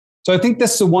So I think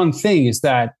that's the one thing is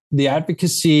that the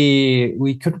advocacy,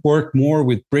 we could work more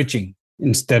with bridging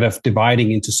instead of dividing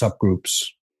into subgroups.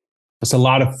 There's a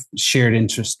lot of shared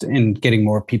interest in getting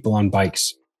more people on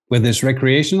bikes, whether it's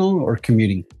recreational or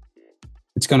commuting.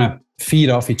 It's going to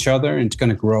feed off each other and it's going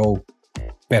to grow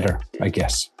better, I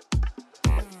guess.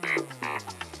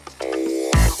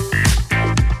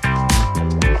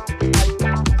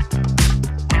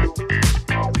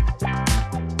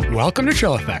 Welcome to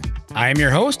Trail Effect. I am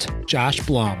your host, Josh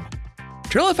Blum.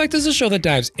 Trail Effect is a show that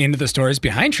dives into the stories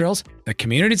behind trails, the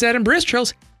communities that embrace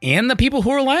trails, and the people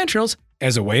who rely on trails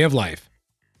as a way of life.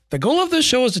 The goal of this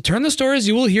show is to turn the stories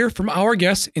you will hear from our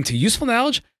guests into useful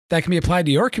knowledge that can be applied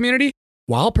to your community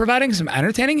while providing some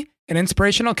entertaining and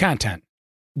inspirational content.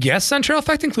 Guests on Trail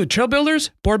Effect include trail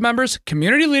builders, board members,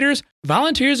 community leaders,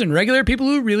 volunteers, and regular people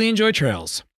who really enjoy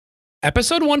trails.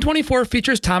 Episode 124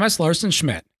 features Thomas Larsen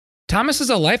Schmidt. Thomas is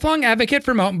a lifelong advocate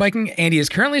for mountain biking, and he is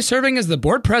currently serving as the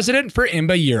board president for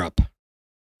IMBA Europe.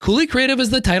 Cooley Creative is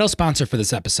the title sponsor for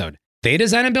this episode. They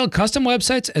design and build custom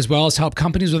websites as well as help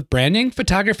companies with branding,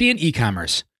 photography, and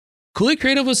e-commerce. Cooley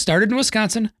Creative was started in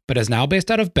Wisconsin, but is now based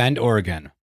out of Bend,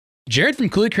 Oregon. Jared from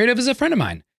Cooley Creative is a friend of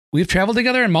mine. We've traveled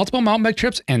together on multiple mountain bike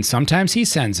trips, and sometimes he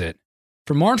sends it.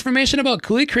 For more information about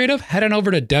Cooley Creative, head on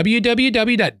over to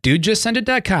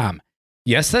www.dudejustsendit.com.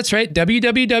 Yes, that's right.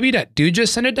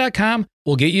 www.dudejustsendit.com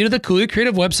will get you to the Cooley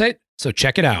Creative website, so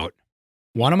check it out.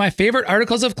 One of my favorite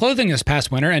articles of clothing this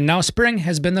past winter and now spring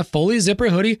has been the Foley Zipper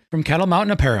Hoodie from Kettle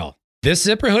Mountain Apparel. This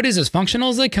zipper hoodie is as functional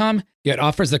as they come, yet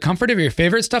offers the comfort of your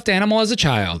favorite stuffed animal as a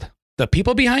child. The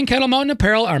people behind Kettle Mountain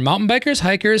Apparel are mountain bikers,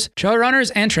 hikers, trail runners,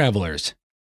 and travelers.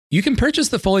 You can purchase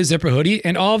the Foley Zipper Hoodie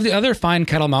and all of the other fine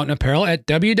Kettle Mountain Apparel at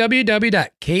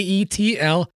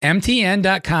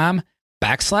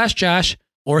www.ketlmtn.com/Josh,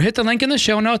 or hit the link in the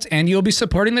show notes and you'll be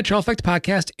supporting the Trail Effect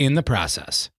podcast in the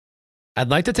process. I'd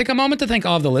like to take a moment to thank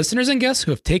all of the listeners and guests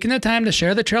who have taken the time to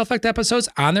share the Trail Effect episodes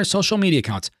on their social media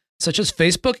accounts, such as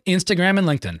Facebook, Instagram, and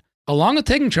LinkedIn, along with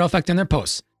taking Trail Effect in their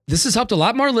posts. This has helped a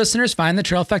lot more listeners find the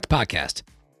Trail Effect podcast.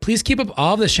 Please keep up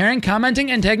all of the sharing, commenting,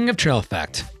 and tagging of Trail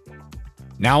Effect.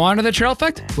 Now on to the Trail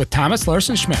Effect with Thomas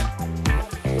Larsen Schmidt.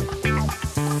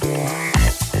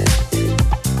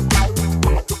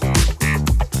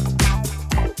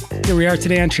 Here we are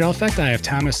today on Trail Effect. I have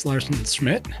Thomas Larsen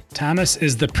Schmidt. Thomas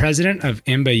is the president of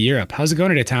IMBA Europe. How's it going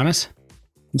today, Thomas?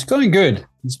 It's going good.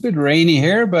 It's a bit rainy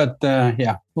here, but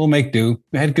we'll make do.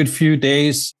 We had a good few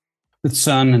days with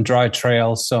sun and dry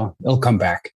trails, so it'll come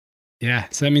back. Yeah,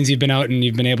 so that means you've been out and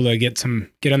you've been able to get on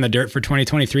the dirt for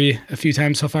 2023 a few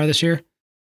times so far this year?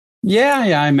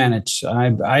 Yeah, I manage.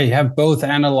 I have both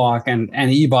analog and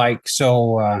e-bike,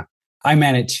 so I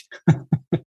manage.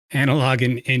 Analog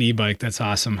and e-bike, that's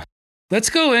awesome. Let's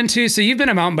go into, so you've been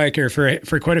a mountain biker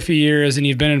for quite a few years, and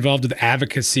you've been involved with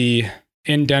advocacy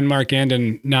in Denmark and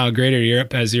in now Greater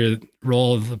Europe as your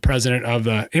role of the president of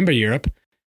IMBA Europe.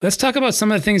 Let's talk about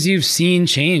some of the things you've seen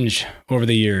change over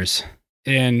the years.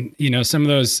 And, some of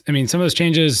those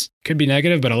changes could be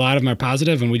negative, but a lot of them are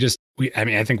positive. And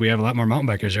I think we have a lot more mountain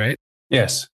bikers, right?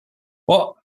 Yes.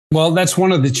 Well, that's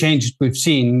one of the changes we've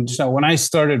seen. So when I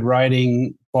started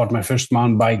riding, bought my first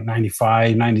mountain bike,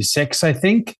 95, 96, I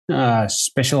think,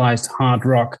 specialized hard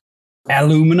rock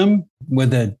aluminum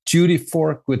with a duty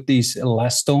fork with these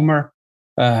elastomer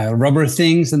rubber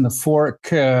things in the fork.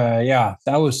 That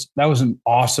was an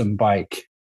awesome bike.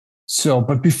 So,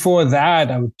 but before that,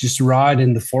 I would just ride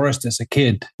in the forest as a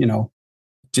kid,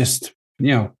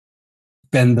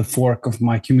 bend the fork of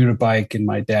my commuter bike. And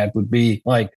my dad would be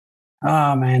like,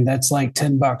 "Oh man, that's like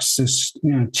 $10. Just,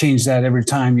 change that every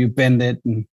time you bend it."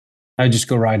 And I just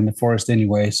go ride in the forest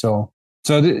anyway. So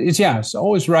it's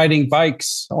always riding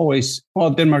bikes, always. Well,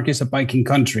 Denmark is a biking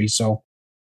country. So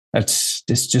that's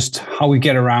just how we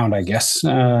get around, I guess.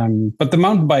 But the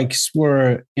mountain bikes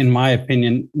were, in my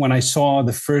opinion, when I saw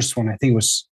the first one, I think it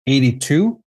was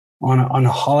 82 on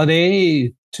a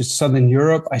holiday to Southern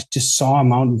Europe, I just saw a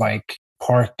mountain bike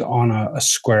parked on a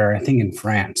square, I think in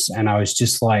France. And I was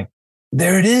just like,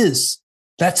 there it is.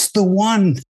 That's the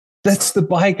one. That's the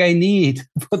bike I need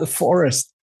for the forest.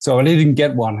 So I didn't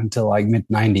get one until like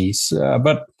mid-90s,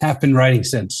 but have been riding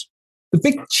since. The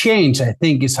big change, I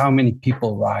think, is how many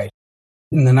people ride.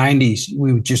 In the 90s,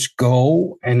 we would just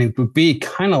go and it would be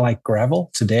kind of like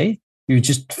gravel today. You would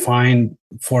just find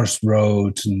forest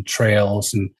roads and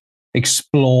trails and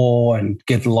explore and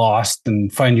get lost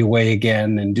and find your way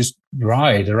again and just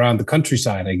ride around the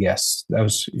countryside, I guess. That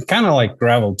was kind of like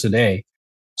gravel today,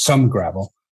 some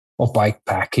gravel or bike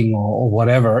packing or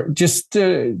whatever. Just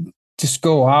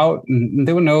go out, and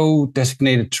there were no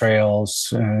designated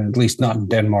trails, at least not in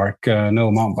Denmark, no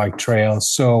mountain bike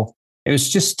trails. So it was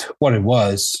just what it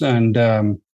was. And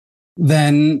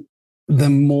then the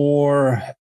more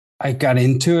I got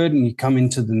into it, and you come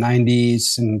into the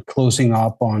 90s and closing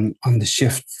up on the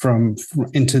shift from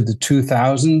into the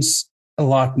 2000s, a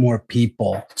lot more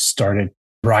people started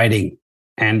riding,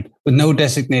 and with no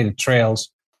designated trails,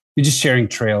 you're just sharing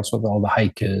trails with all the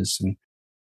hikers, and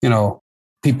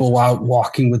people out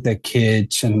walking with their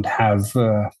kids and have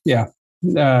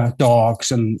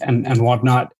dogs and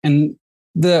whatnot. And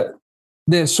the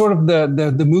sort of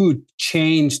the mood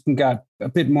changed and got a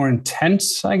bit more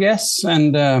intense, I guess.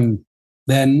 And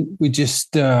then we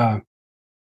just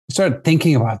started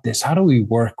thinking about this. How do we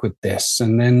work with this?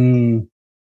 And then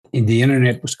the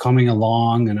internet was coming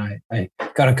along, and I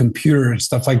got a computer and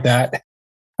stuff like that.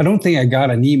 I don't think I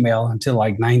got an email until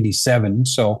like 97.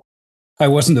 So I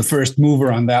wasn't the first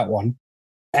mover on that one.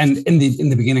 And in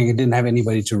the beginning, I didn't have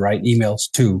anybody to write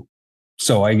emails to.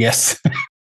 So I guess.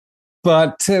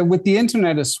 But with the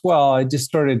internet as well, I just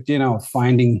started,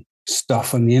 finding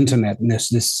stuff on the internet. And there's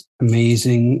this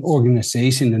amazing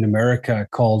organization in America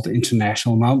called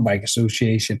International Mountain Bike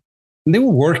Association. And they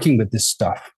were working with this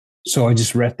stuff. So I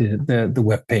just read the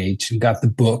webpage and got the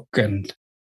book and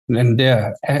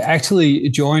actually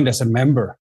joined as a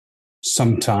member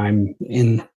sometime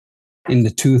in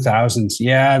the 2000s.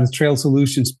 Yeah, the Trail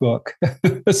Solutions book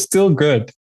is still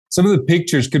good. Some of the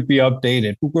pictures could be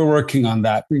updated. We're working on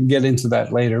that. We can get into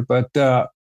that later. But the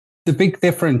big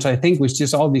difference, I think, was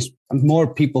just all these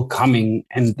more people coming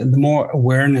and the more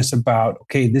awareness about,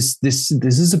 okay, this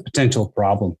is a potential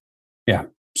problem. Yeah.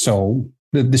 So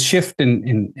the shift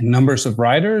in numbers of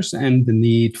riders and the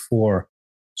need for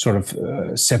sort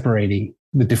of separating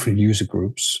the different user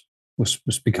groups was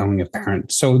becoming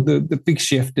apparent. So the big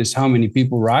shift is how many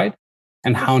people ride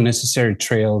and how necessary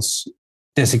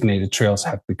designated trails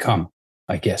have become,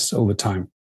 I guess, over time.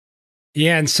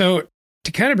 Yeah. And so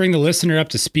to kind of bring the listener up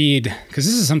to speed, because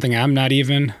this is something I'm not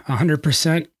even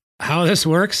 100% how this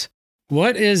works,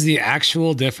 what is the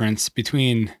actual difference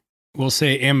between, we'll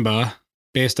say, IMBA,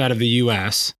 based out of the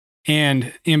US,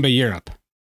 and IMBA Europe?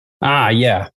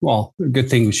 Yeah. Well, good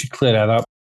thing we should clear that up.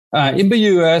 IMBA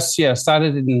US,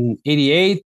 started in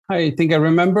 88, I think I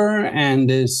remember,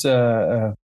 and is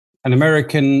an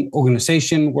American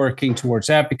organization working towards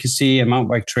advocacy and mountain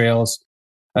bike trails,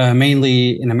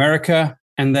 mainly in America.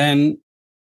 And then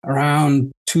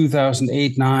around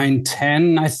 2008, 9,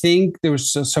 10, I think there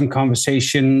was some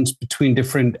conversations between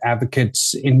different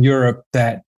advocates in Europe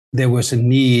that there was a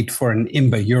need for an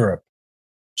IMBA Europe,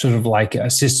 sort of like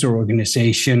a sister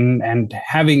organization. And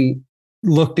having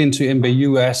looked into IMBA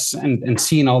US and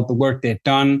seen all the work they'd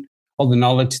done, all the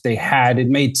knowledge they had, it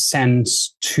made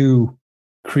sense to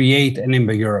create an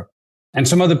IMBA Europe. And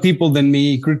some other people than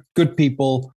me, good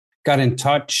people, got in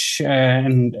touch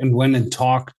and went and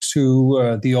talked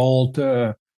to the old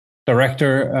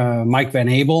director, Mike Van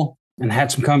Abel, and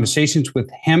had some conversations with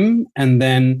him. And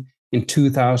then in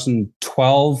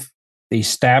 2012, they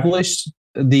established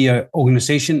the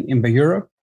organization IMBA Europe.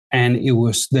 And it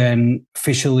was then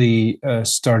officially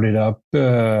started up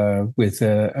with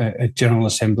a General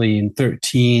Assembly in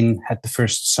 13, had the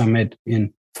first summit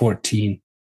in 14.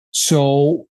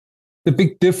 So the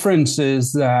big difference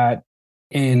is that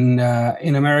in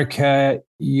America,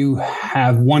 you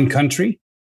have one country,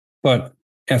 but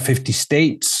 50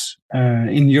 states.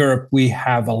 In Europe, we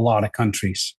have a lot of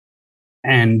countries.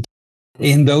 And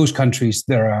in those countries,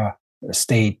 there are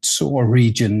states or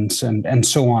regions and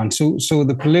so on. So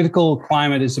the political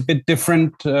climate is a bit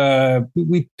different.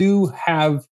 We do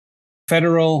have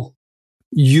federal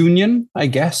union, I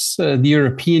guess, the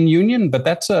European Union, but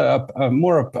that's a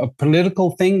more a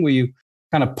political thing where you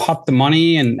kind of pot the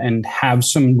money and have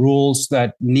some rules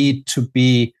that need to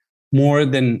be more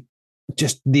than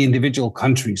just the individual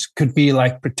countries. Could be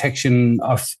like protection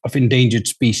of endangered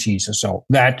species or so.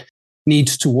 That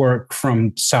needs to work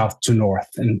from south to north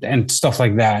and stuff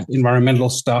like that, environmental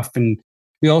stuff. And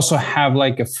we also have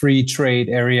like a free trade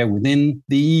area within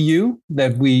the EU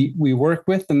that we work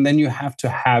with. And then you have to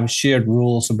have shared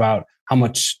rules about how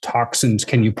much toxins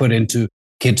can you put into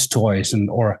kids' toys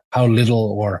or how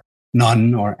little or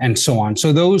none and so on.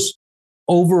 So those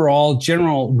overall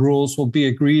general rules will be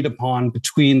agreed upon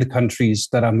between the countries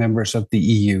that are members of the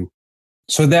EU.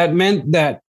 So that meant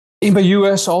that IMBA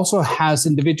US also has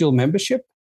individual membership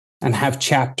and have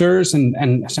chapters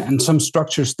and some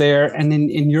structures there. And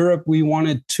in Europe, we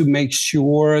wanted to make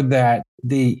sure that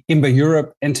the IMBA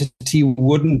Europe entity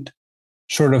wouldn't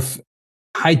sort of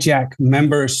hijack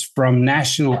members from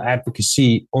national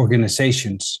advocacy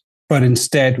organizations. But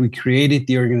instead, we created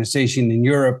the organization in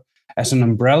Europe as an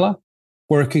umbrella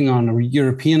working on a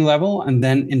European level and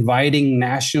then inviting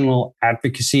national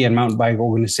advocacy and mountain bike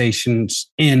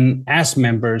organizations in as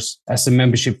members, as a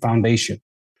membership foundation.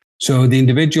 So the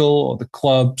individual or the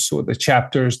clubs or the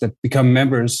chapters that become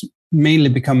members mainly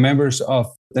become members of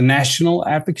the national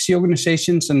advocacy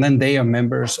organizations, and then they are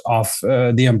members of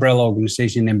the umbrella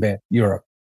organization IMBA Europe.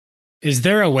 Is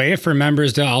there a way for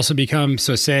members to also become,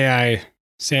 so say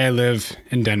I live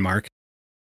in Denmark.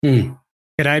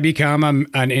 Could I become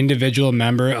an individual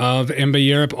member of IMBA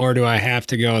Europe, or do I have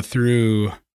to go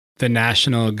through the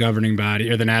national governing body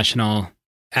or the national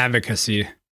advocacy?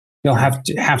 You'll have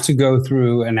to go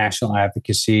through a national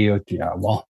advocacy. Or,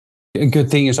 a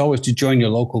good thing is always to join your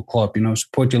local club,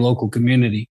 support your local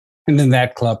community. And then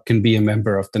that club can be a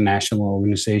member of the national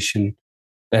organization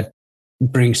that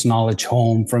brings knowledge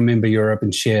home from IMBA Europe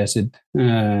and shares it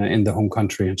in the home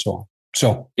country and so on.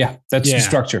 So, that's the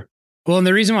structure. Well, and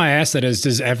the reason why I asked that is,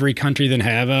 does every country then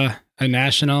have a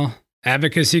national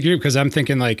advocacy group? Because I'm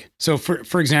thinking so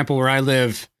for example, where I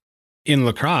live in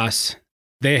La Crosse,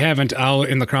 they haven't,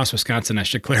 in La Crosse, Wisconsin, I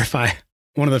should clarify,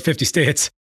 one of the 50 states.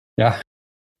 Yeah.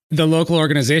 The local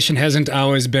organization hasn't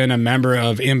always been a member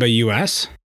of IMBA US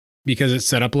because it's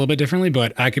set up a little bit differently,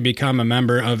 but I could become a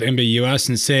member of IMBA US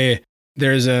and say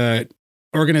there's a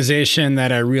organization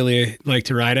that I really like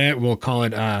to ride at. We'll call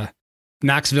it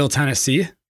Knoxville, Tennessee.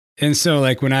 And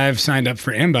so when I've signed up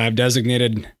for IMBA, I've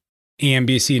designated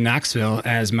EMBC Knoxville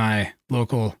as my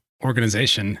local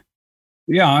organization.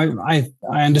 Yeah, I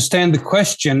understand the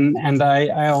question. And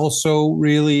I also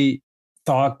really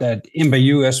thought that IMBA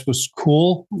US was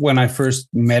cool when I first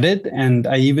met it. And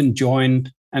I even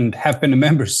joined and have been a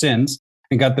member since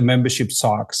and got the membership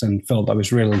socks and felt I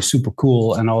was really super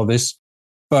cool and all this.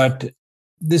 But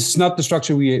this is not the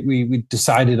structure we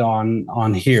decided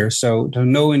on here. So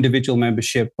no individual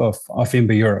membership of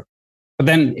IMBA Europe. But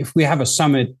then if we have a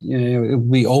summit, it'll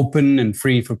be open and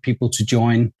free for people to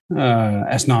join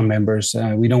as non-members.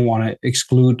 We don't want to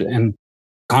exclude, and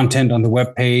content on the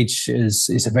webpage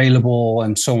is available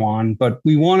and so on. But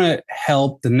we want to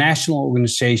help the national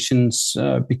organizations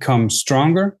become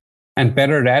stronger and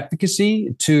better at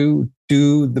advocacy to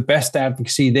do the best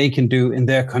advocacy they can do in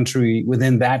their country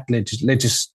within that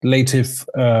legislative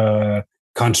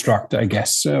construct, I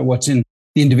guess, what's in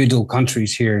the individual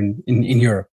countries here in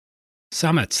Europe.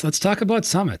 Summits. Let's talk about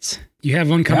summits. You have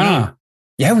one coming up.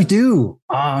 Yeah, we do.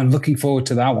 I'm looking forward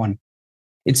to that one.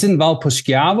 It's in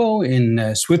Valposchiavo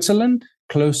in Switzerland,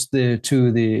 close to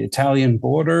the Italian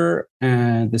border,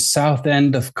 the south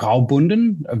end of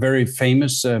Graubünden, a very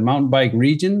famous mountain bike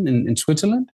region in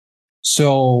Switzerland.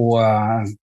 So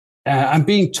I'm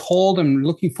being told, I'm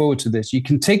looking forward to this. You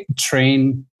can take the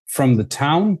train from the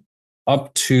town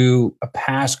up to a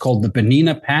pass called the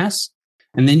Bernina Pass,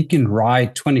 and then you can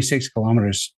ride 26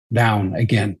 kilometers down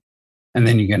again. And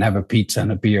then you can have a pizza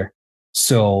and a beer.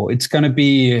 So it's going to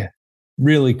be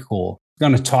really cool. We're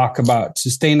going to talk about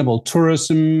sustainable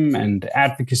tourism and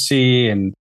advocacy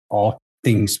and all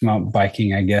things mountain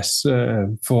biking, I guess,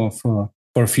 for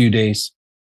a few days.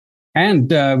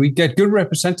 And we get good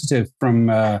representative from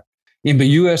IMBA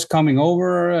US coming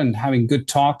over and having good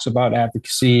talks about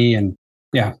advocacy. And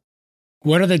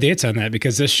What are the dates on that?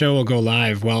 Because this show will go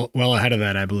live well ahead of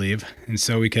that, I believe. And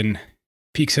so we can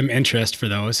pique some interest for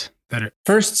those that are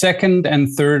 1st, 2nd, and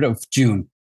 3rd of June.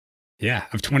 Yeah,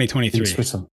 of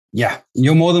 2023. Yeah,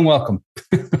 you're more than welcome.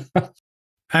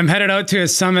 I'm headed out to a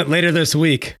summit later this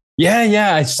week.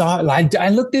 Yeah, I saw. I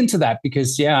looked into that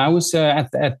because I was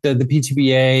at the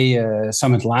PTBA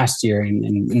summit last year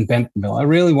in Bentonville. I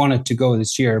really wanted to go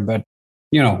this year, but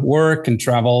work and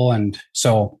travel, and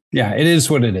so it is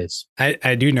what it is.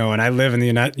 I do know, and I live in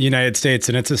the United States,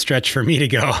 and it's a stretch for me to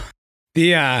go.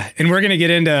 And we're going to get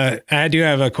into. I do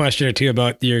have a question or two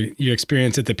about your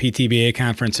experience at the PTBA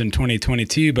conference in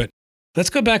 2022, but let's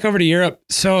go back over to Europe.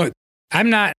 So I'm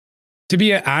not, to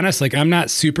be honest, I'm not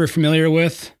super familiar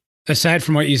with, aside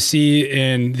from what you see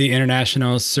in the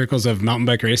international circles of mountain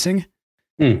bike racing.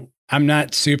 I'm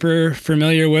not super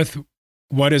familiar with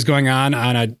what is going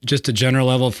on just a general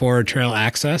level for trail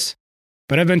access.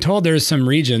 But I've been told there's some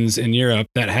regions in Europe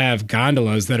that have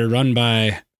gondolas that are run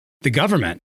by the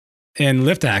government and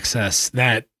lift access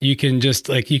that you can just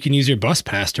you can use your bus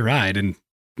pass to ride and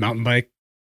mountain bike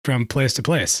from place to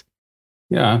place.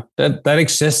 Yeah, that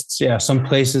exists. Yeah, some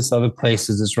places, other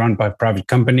places it's run by private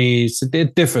companies.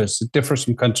 It differs. It differs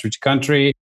from country to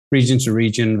country, region to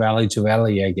region, valley to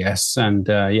valley, I guess. And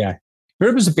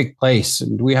Europe is a big place,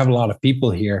 and we have a lot of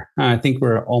people here. I think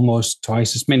we're almost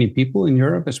twice as many people in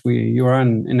Europe as you are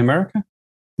in America.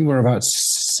 We're about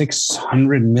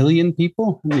 600 million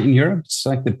people in Europe. It's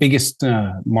like the biggest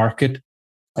market,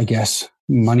 I guess,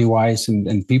 money wise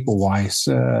and people wise.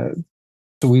 So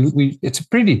we it's a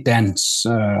pretty dense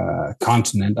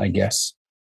continent, I guess,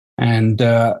 and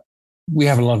we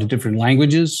have a lot of different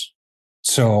languages.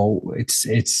 So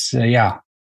it's yeah.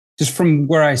 Just from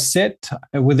where I sit,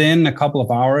 within a couple of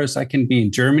hours, I can be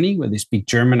in Germany where they speak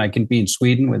German. I can be in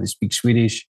Sweden where they speak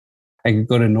Swedish. I could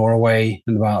go to Norway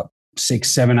in about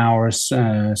 6-7 hours.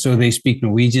 So they speak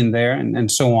Norwegian there,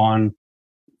 and so on.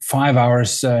 5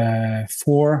 hours,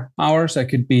 4 hours, I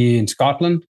could be in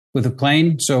Scotland with a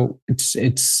plane. So it's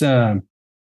a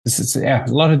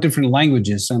lot of different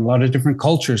languages and a lot of different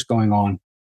cultures going on.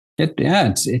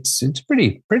 It's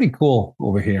pretty cool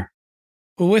over here.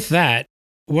 Well, with that,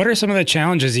 what are some of the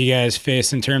challenges you guys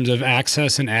face in terms of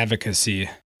access and advocacy?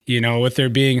 With there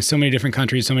being so many different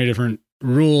countries, so many different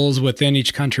rules within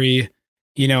each country,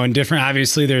 and different,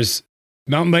 obviously there's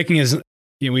mountain biking is,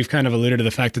 we've kind of alluded to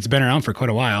the fact it's been around for quite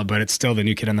a while, but it's still the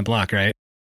new kid on the block, right?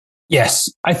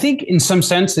 Yes. I think in some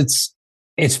sense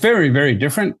it's very, very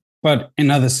different, but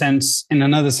in another sense,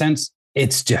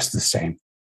 it's just the same.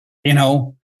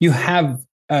 You have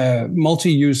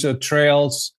multi-user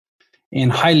trails in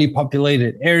highly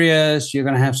populated areas. You're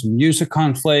going to have some user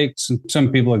conflicts, and some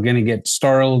people are going to get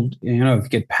startled, if you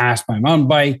get passed by a mountain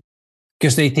bike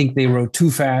because they think they rode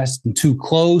too fast and too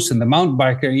close. And the mountain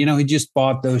biker, he just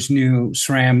bought those new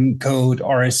SRAM code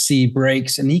RSC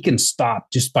brakes, and he can stop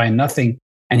just by nothing.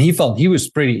 And he felt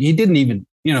he didn't even,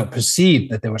 perceive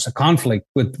that there was a conflict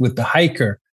with the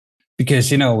hiker.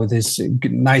 Because, with his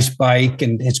nice bike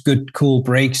and his good, cool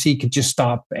brakes, he could just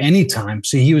stop anytime.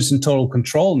 So he was in total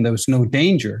control and there was no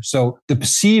danger. So the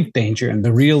perceived danger and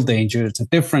the real danger, it's a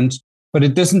difference, but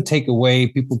it doesn't take away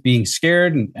people being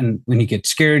scared. And when you get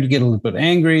scared, you get a little bit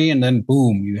angry and then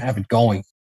boom, you have it going.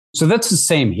 So that's the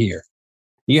same here.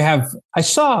 I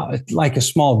saw like a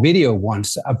small video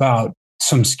once about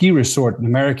some ski resort in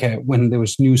America when there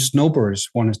was new snowboarders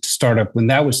wanted to start up when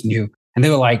that was new. And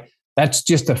they were like, that's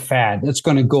just a fad. That's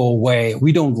going to go away.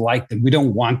 We don't like them. We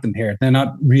don't want them here. They're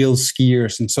not real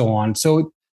skiers and so on.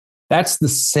 So that's the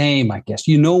same, I guess.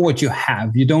 You know what you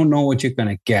have. You don't know what you're going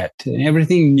to get.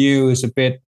 Everything new is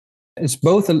it's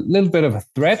both a little bit of a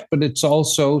threat, but it's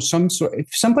also if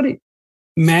somebody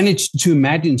managed to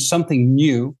imagine something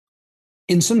new,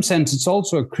 in some sense, it's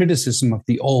also a criticism of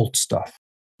the old stuff.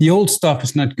 The old stuff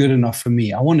is not good enough for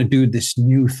me. I want to do this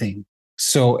new thing.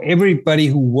 So everybody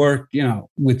who worked,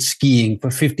 with skiing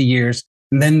for 50 years,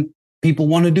 and then people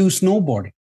want to do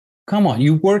snowboarding. Come on,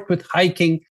 you worked with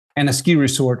hiking and a ski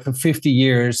resort for 50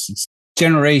 years, it's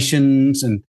generations,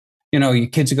 and your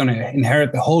kids are going to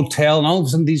inherit the hotel, and all of a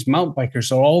sudden these mountain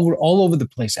bikers are all over the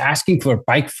place asking for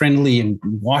bike-friendly and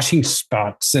washing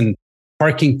spots and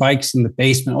parking bikes in the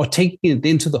basement or taking it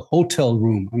into the hotel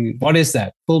room. I mean, what is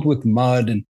that? Filled with mud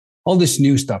and all this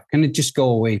new stuff. Can it just go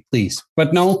away, please?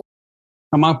 But no.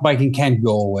 Mountain biking can't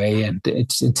go away, and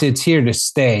it's here to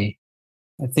stay.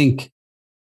 I think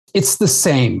it's the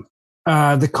same.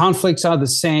 The conflicts are the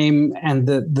same, and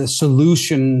the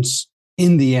solutions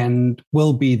in the end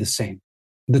will be the same.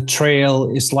 The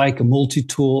trail is like a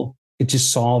multi-tool. It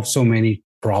just solves so many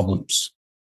problems.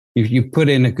 If you put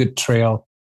in a good trail,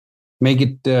 make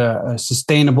it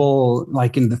sustainable,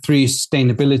 like in the 3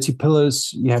 sustainability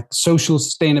pillars. You have social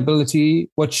sustainability.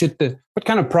 What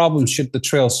kind of problems should the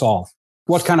trail solve?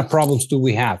 What kind of problems do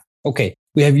we have? Okay,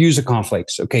 we have user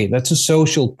conflicts. Okay, that's a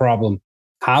social problem.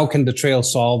 How can the trail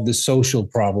solve this social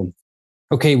problem?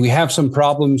 Okay, we have some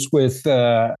problems with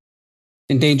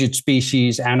endangered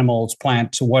species, animals,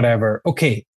 plants, or whatever.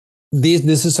 Okay,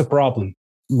 this is a problem.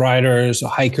 Riders,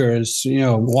 hikers,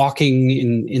 walking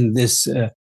in this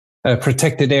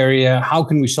protected area. How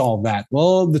can we solve that?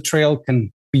 Well, the trail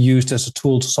can be used as a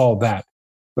tool to solve that.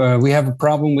 We have a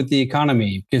problem with the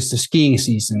economy because the skiing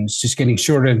season is just getting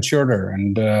shorter and shorter.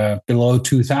 And below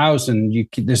 2000,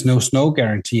 there's no snow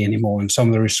guarantee anymore in some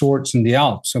of the resorts in the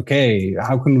Alps. Okay,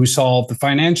 how can we solve the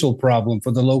financial problem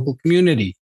for the local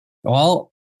community?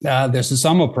 Well, there's a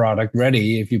summer product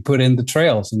ready if you put in the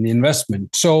trails and the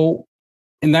investment. So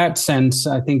in that sense,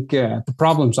 I think the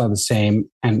problems are the same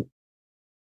and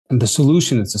the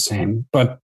solution is the same.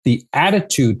 But the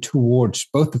attitude towards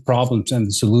both the problems and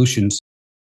the solutions,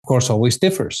 of course, always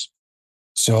differs.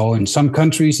 So in some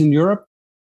countries in Europe,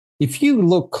 if you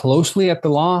look closely at the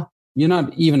law, you're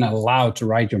not even allowed to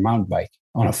ride your mountain bike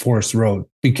on a forest road.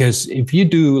 Because if you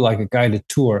do like a guided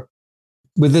tour,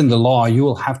 within the law, you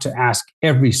will have to ask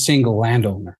every single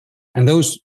landowner. And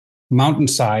those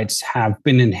mountainsides have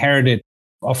been inherited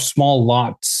of small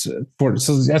lots.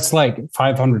 So that's like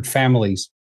 500 families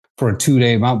for a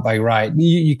 2-day mountain bike ride.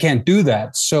 You can't do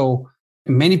that. So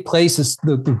in many places,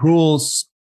 the rules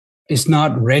is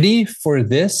not ready for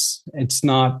this.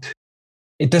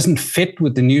 It doesn't fit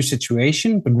with the new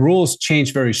situation, but rules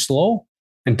change very slow,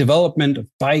 and development of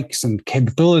bikes and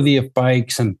capability of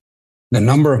bikes and the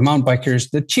number of mountain bikers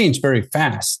that change very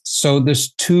fast. So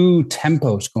there's two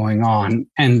tempos going on.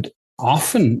 And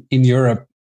often in Europe,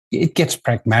 it gets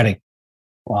pragmatic.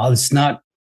 Well, it's not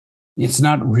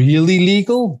really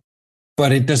legal,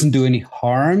 but it doesn't do any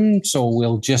harm. So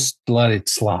we'll just let it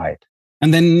slide.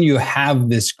 And then you have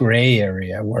this gray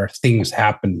area where things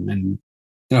happen and,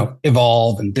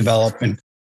 evolve and develop. And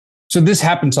so this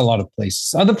happens a lot of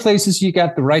places. Other places, you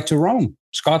got the right to roam.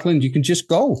 Scotland, you can just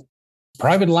go.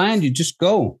 Private land, you just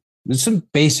go. There's some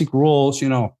basic rules,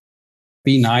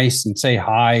 be nice and say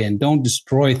hi and don't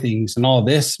destroy things and all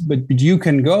this, but you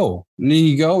can go. And then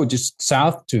you go just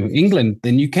south to England,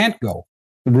 then you can't go.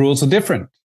 The rules are different.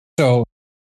 So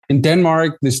in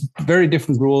Denmark, there's very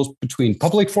different rules between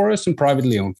public forests and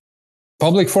privately owned.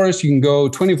 Public forest, you can go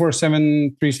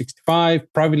 24/7,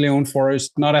 365. Privately owned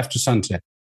forest, not after sunset.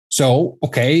 So,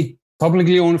 okay,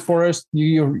 publicly owned forest,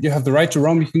 you have the right to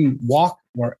roam. You can walk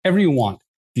wherever you want.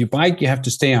 If you bike, you have to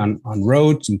stay on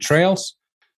roads and trails.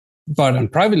 But on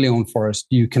privately owned forest,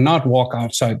 you cannot walk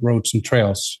outside roads and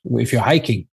trails if you're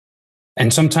hiking.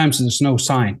 And sometimes there's no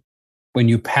sign when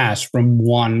you pass from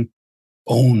one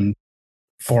owned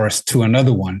forest to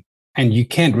another one. And you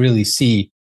can't really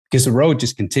see because the road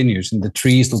just continues and the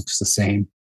trees looks the same.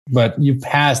 But you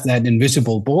pass that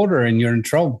invisible border and you're in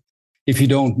trouble if you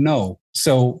don't know.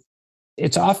 So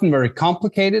it's often very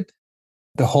complicated,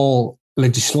 the whole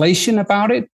legislation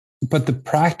about it. But the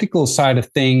practical side of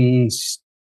things,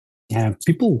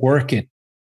 people work it,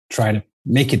 try to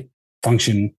make it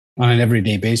function on an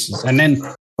everyday basis. And then,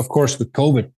 of course, with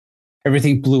COVID,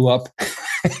 everything blew up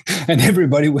and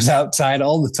everybody was outside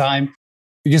all the time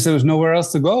because there was nowhere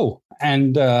else to go.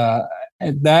 And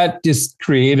that just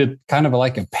created kind of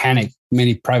like a panic.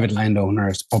 Many private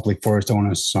landowners, public forest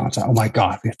owners, so it's like, oh my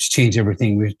God, we have to change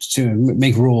everything. We have to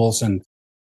make rules and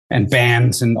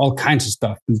bans and all kinds of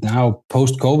stuff. And now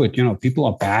post-COVID, people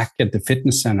are back at the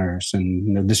fitness centers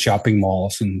and the shopping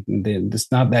malls, and there's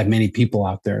not that many people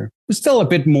out there. There's still a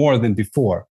bit more than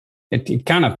before. It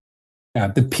kind of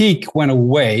the peak went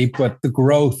away, but the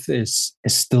growth is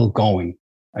still going,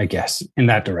 I guess, in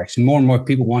that direction. More and more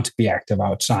people want to be active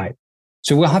outside.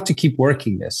 So we'll have to keep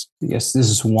working this. I guess this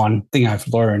is one thing I've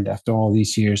learned after all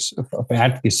these years of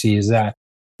advocacy is that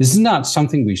this is not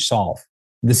something we solve.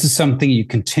 This is something you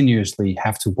continuously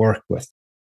have to work with.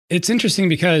 It's interesting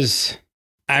because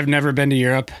I've never been to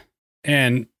Europe,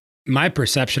 and my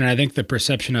perception, and I think the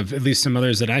perception of at least some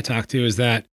others that I talk to, is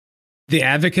that the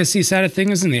advocacy side of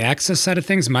things and the access side of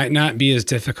things might not be as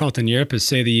difficult in Europe as,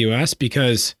 say, the US,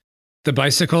 because the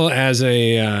bicycle as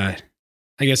I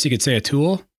guess you could say a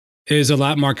tool, is a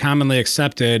lot more commonly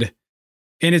accepted.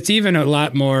 And it's even a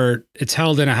lot more, it's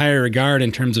held in a higher regard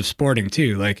in terms of sporting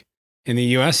too. Like in the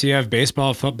US, you have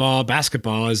baseball, football,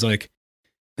 basketball as like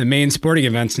the main sporting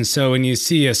events. And so when you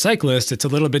see a cyclist, it's a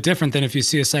little bit different than if you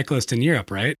see a cyclist in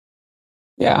Europe, right?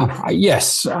 Yeah,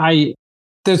 yes.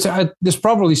 There's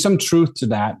probably some truth to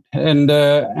that. And,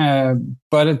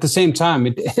 but at the same time,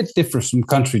 it differs from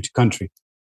country to country.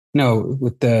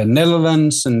 With the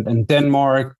Netherlands and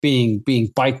Denmark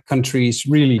being bike countries,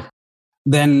 really,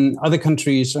 then other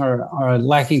countries are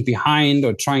lagging behind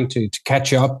or trying to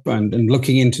catch up and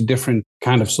looking into different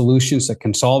kind of solutions that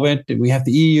can solve it. We have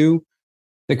the EU.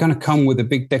 They're going to come with a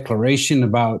big declaration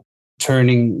about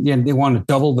they want to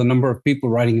double the number of people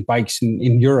riding bikes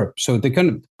in Europe. So they're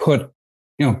going to put,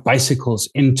 bicycles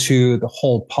into the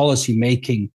whole policy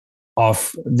making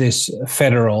of this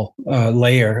federal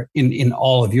layer in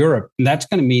all of Europe. And that's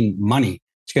going to mean money.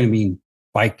 It's going to mean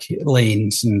bike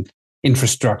lanes and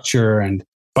infrastructure and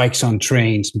bikes on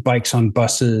trains, bikes on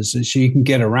buses, so you can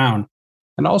get around.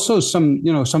 And also some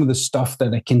of the stuff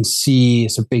that I can see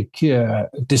is a big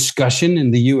discussion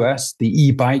in the US, the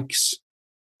e-bikes,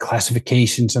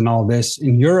 classifications and all this.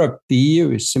 In Europe, the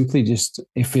EU is simply just,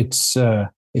 if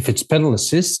it's pedal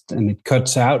assist and it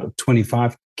cuts out at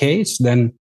 25 Ks,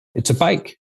 then it's a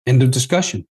bike. End of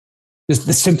discussion.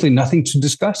 There's simply nothing to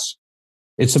discuss.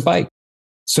 It's a bike.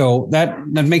 So that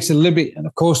makes it a little bit, and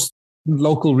of course,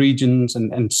 local regions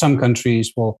and some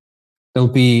countries there'll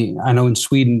be, I know in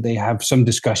Sweden, they have some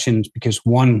discussions because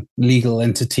one legal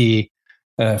entity,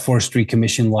 Forestry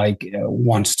Commission,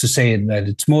 wants to say that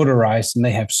it's motorized and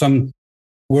they have some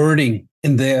wording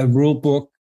in their rule book,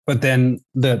 but then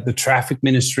the traffic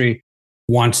ministry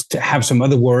wants to have some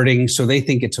other wording. So they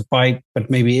think it's a bike, but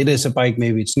maybe it is a bike,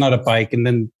 maybe it's not a bike. And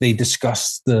then they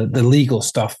discuss the legal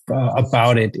stuff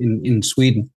about it in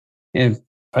Sweden. And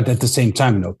But at the same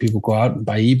time, people go out and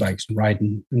buy e-bikes and ride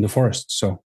in the forest.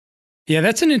 So, yeah,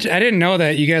 that's I didn't know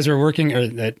that you guys were working, or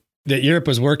that Europe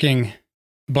was working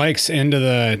bikes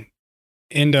into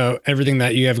everything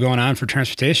that you have going on for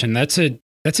transportation. That's a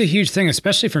huge thing,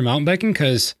 especially for mountain biking,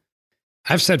 because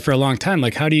I've said for a long time,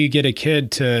 like, how do you get a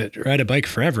kid to ride a bike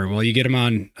forever? Well, you get them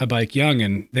on a bike young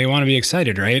and they want to be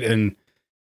excited, right? And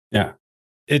yeah,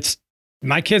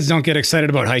 my kids don't get excited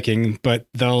about hiking, but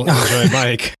they'll enjoy a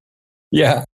bike.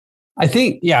 Yeah. I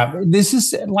think, this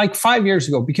is like 5 years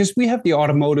ago, because we have the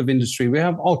automotive industry. We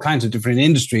have all kinds of different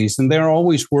industries, and they're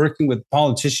always working with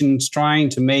politicians trying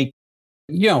to make,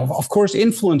 of course,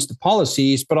 influence the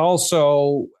policies, but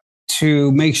also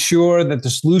to make sure that the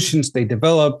solutions they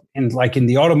develop in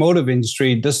the automotive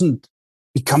industry doesn't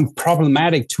become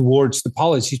problematic towards the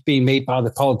policies being made by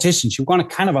the politicians. You want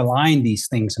to kind of align these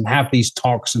things and have these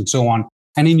talks and so on.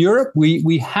 And in Europe,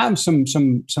 we have some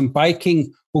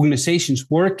biking organizations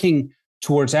working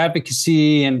towards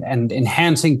advocacy and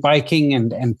enhancing biking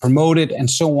and promote it and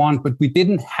so on. But we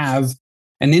didn't have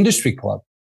an industry club.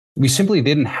 We simply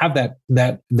didn't have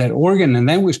that organ. And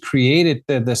then was created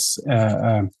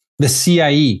the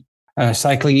CIE,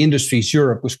 Cycling Industries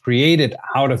Europe, was created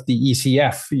out of the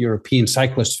ECF, European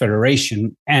Cyclist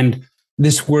Federation. And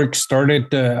this work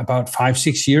started about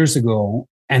 5-6 years ago.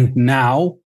 And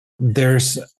now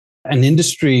there's an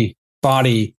industry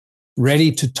body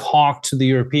ready to talk to the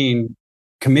European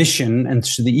Commission and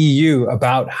to the EU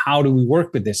about how do we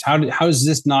work with this? How is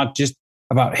this not just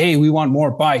about, hey, we want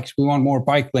more bikes, we want more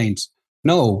bike lanes?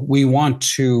 No, we want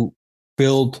to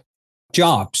build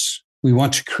jobs. We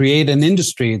want to create an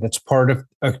industry that's part of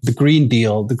the Green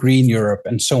Deal, the Green Europe,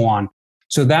 and so on.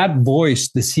 So that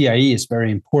voice, the CIE, is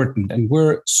very important. And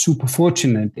we're super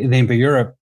fortunate in IMBA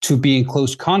Europe to be in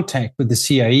close contact with the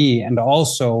CIE. And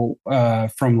also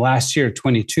from last year,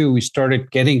 22, we started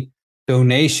getting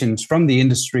donations from the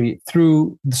industry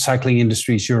through the Cycling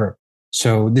Industries Europe.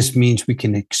 So this means we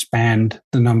can expand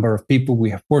the number of people we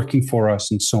have working for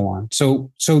us and so on.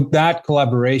 So that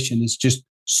collaboration is just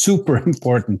super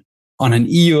important on an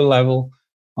EU level,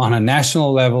 on a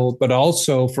national level, but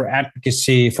also for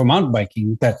advocacy for mountain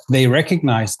biking, that they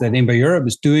recognize that IMBA Europe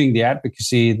is doing the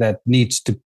advocacy that needs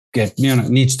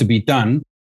to be done,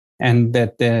 and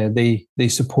that they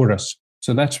support us.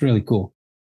 So that's really cool.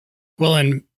 Well,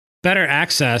 and better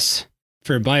access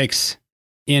for bikes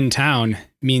in town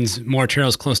means more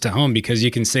trails close to home, because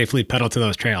you can safely pedal to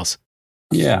those trails.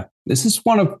 Yeah, this is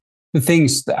one of the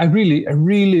things that I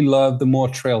really love, the more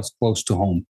trails close to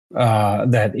home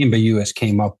that IMBA US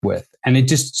came up with. And it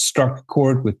just struck a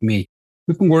chord with me.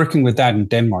 We've been working with that in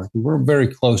Denmark. We're very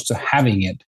close to having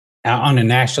it on a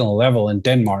national level in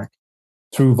Denmark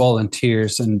through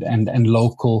volunteers and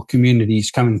local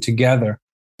communities coming together.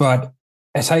 But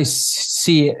as I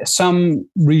see, some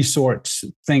resorts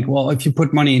think, well, if you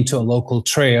put money into a local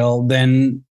trail,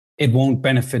 then it won't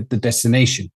benefit the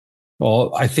destination.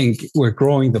 Well, I think we're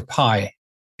growing the pie.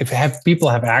 If people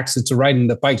have access to riding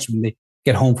the bikes when they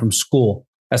get home from school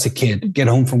as a kid, get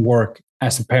home from work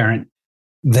as a parent,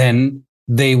 then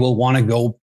they will want to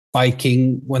go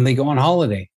biking when they go on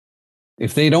holiday.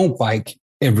 If they don't bike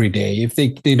every day, if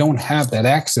they don't have that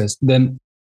access, then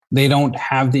they don't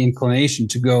have the inclination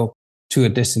to go to a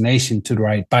destination to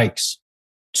ride bikes.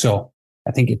 So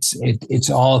I think it's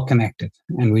all connected,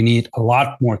 and we need a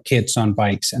lot more kids on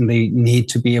bikes, and they need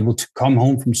to be able to come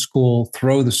home from school,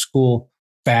 throw the school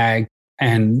bag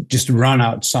and just run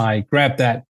outside, grab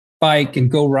that bike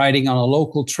and go riding on a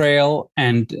local trail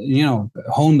and,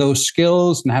 hone those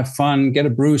skills and have fun, get a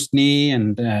bruised knee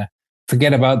and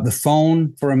forget about the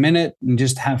phone for a minute and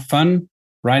just have fun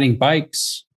riding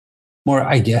bikes. More,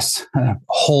 I guess,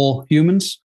 whole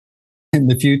humans in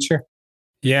the future.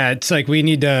 Yeah, it's like we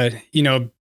need to,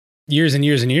 years and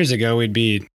years and years ago,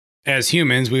 as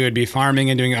humans, we would be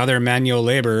farming and doing other manual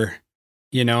labor,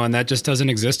 and that just doesn't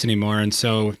exist anymore. And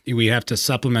so we have to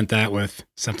supplement that with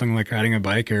something like riding a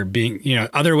bike or being,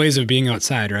 other ways of being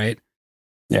outside, right?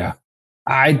 Yeah,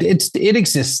 it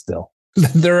exists still.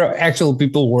 There are actual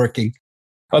people working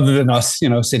other than us,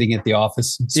 sitting at the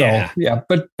office. So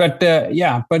but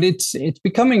it's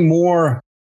becoming more.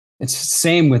 It's the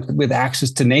same with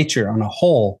access to nature on a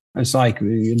whole. It's like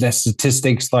the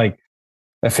statistics, like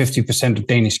 50% of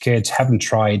Danish kids haven't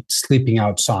tried sleeping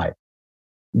outside.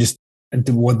 Just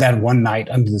that one night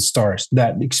under the stars.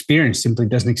 That experience simply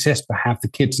doesn't exist for half the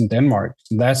kids in Denmark.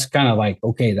 So that's kind of like,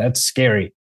 okay, that's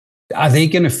scary. Are they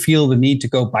going to feel the need to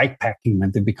go bikepacking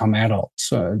when they become adults?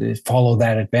 They follow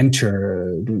that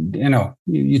adventure.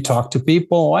 You talk to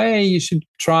people. Hey, you should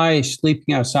try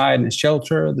sleeping outside in a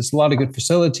shelter. There's a lot of good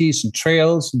facilities and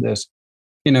trails. There's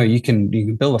you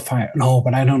can build a fire. No,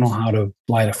 but I don't know how to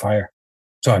light a fire,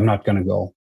 so I'm not going to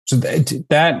go. So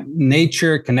that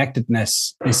nature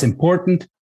connectedness is important,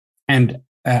 and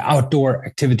outdoor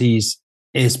activities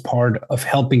is part of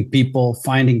helping people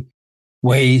finding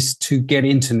ways to get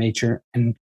into nature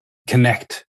and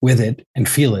connect with it and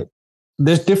feel it.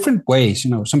 There's different ways.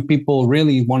 Some people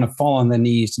really want to fall on their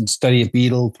knees and study a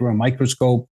beetle through a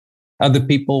microscope. Other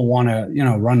people want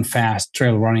to, run fast,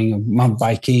 trail running, mountain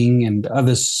biking, and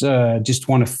others just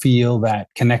want to feel that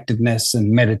connectedness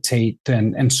and meditate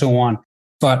and so on.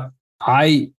 But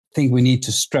I think we need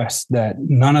to stress that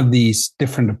none of these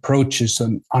different approaches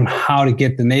on how to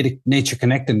get the nature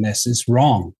connectedness is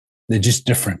wrong. They're just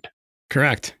different.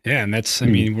 Correct. Yeah. And that's, I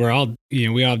mean, we're all,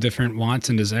 we all have different wants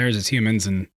and desires as humans.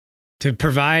 And to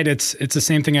provide, it's the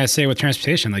same thing I say with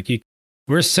transportation. Like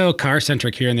we're so car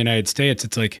centric here in the United States.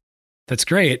 It's like, that's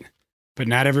great, but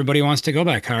not everybody wants to go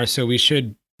by car. So we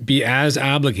should be as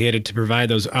obligated to provide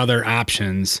those other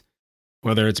options,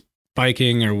 whether it's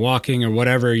biking or walking or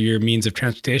whatever your means of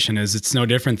transportation is. It's no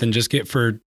different than just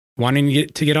wanting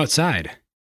to get outside.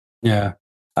 Yeah.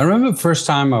 I remember the first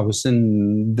time I was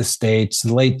in the States,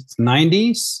 the late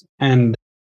 90s, and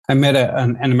I met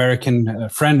an American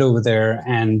friend over there,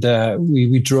 and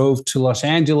we drove to Los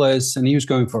Angeles, and he was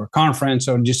going for a conference,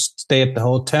 so I'd just stay at the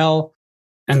hotel.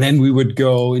 And then we would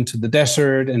go into the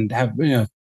desert and have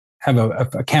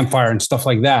a campfire and stuff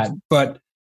like that. But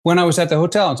when I was at the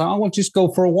hotel, I was like, oh, we'll just go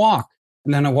for a walk.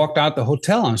 And then I walked out the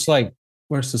hotel and I was like,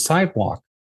 where's the sidewalk?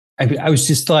 I was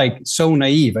just like so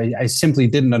naive. I simply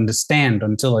didn't understand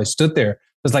until I stood there. It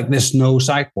was like, there's no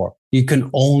sidewalk. You can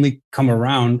only come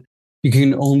around. You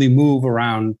can only move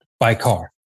around by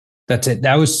car. That's it.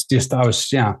 I was,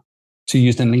 to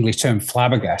use an English term,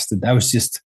 flabbergasted. That was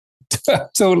just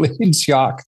totally in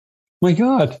shock. My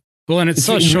God. Well, and it's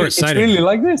so short-sighted. It's really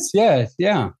like this. Yeah.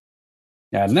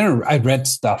 And then I read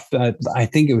stuff. I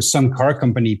think it was some car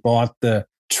company bought the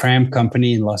tram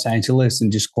company in Los Angeles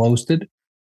and just closed it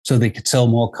so they could sell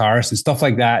more cars and stuff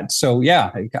like that. So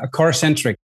yeah,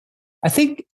 car-centric. I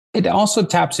think it also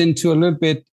taps into a little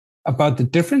bit about the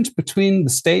difference between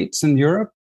the States and Europe,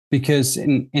 because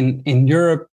in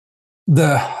Europe,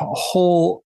 the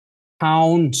whole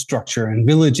town structure and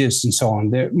villages and so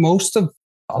on,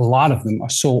 a lot of them are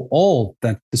so old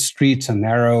that the streets are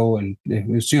narrow and it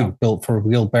was, built for a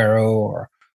wheelbarrow or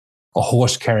a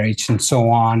horse carriage and so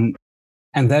on.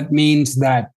 And that means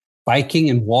that biking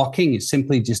and walking is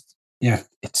simply just,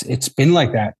 it's been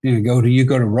like that. You go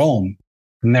to Rome,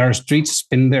 and there are streets that's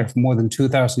been there for more than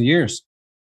 2,000 years.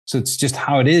 So it's just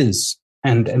how it is.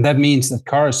 And that means that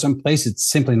cars, some places, it's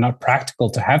simply not practical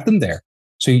to have them there.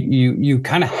 So you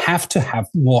kind of have to have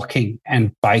walking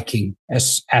and biking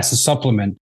as a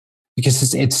supplement,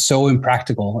 because it's so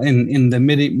impractical in the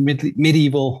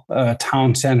medieval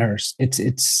town centers.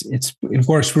 It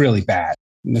works really bad.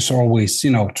 And there's always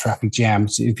traffic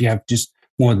jams if you have just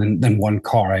more than one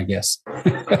car, I guess.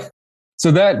 So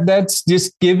that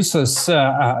just gives us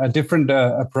a different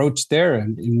approach there.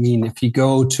 And I mean, if you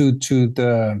go to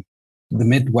the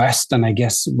Midwest and I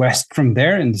guess west from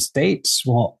there in the States,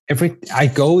 well, I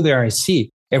go there, I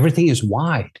see everything is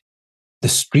wide. The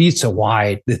streets are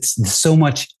wide. There's so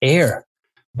much air,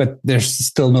 but there's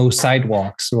still no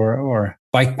sidewalks or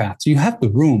bike paths. You have the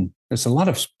room. There's a lot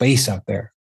of space out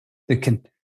there that can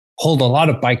hold a lot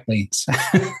of bike lanes.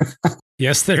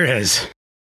 Yes, there is.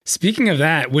 Speaking of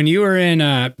that, when you were in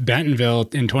Bentonville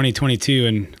in 2022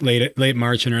 and late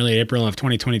March and early April of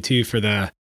 2022 for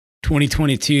the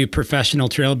 2022 Professional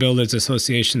Trail Builders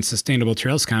Association Sustainable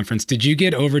Trails Conference, did you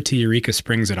get over to Eureka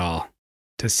Springs at all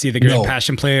to see the Great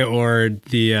Passion Play or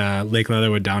the Lake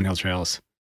Leatherwood downhill trails?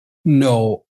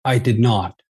 No, I did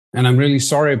not. And I'm really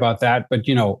sorry about that. But,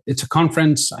 it's a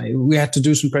conference. We had to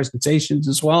do some presentations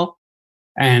as well.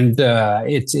 And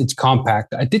it's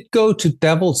compact. I did go to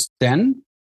Devil's Den.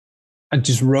 I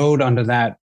just rode under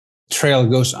that trail.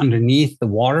 It goes underneath the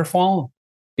waterfall,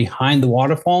 behind the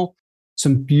waterfall.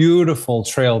 Some beautiful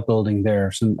trail building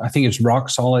there. I think it's rock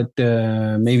solid.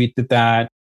 Maybe did that.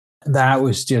 That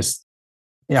was just,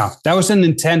 that was an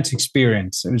intense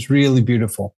experience. It was really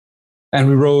beautiful. And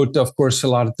we rode, of course, a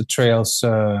lot of the trails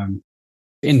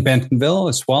in Bentonville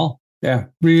as well. Yeah,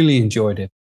 really enjoyed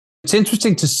it. It's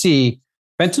interesting to see.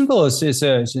 Bentonville is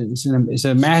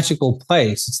a magical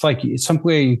place. It's like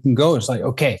somewhere you can go. It's like,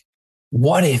 okay,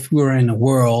 what if we're in a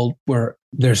world where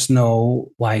there's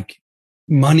no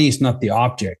money is not the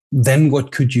object? Then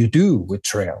what could you do with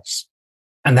trails?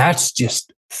 And that's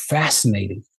just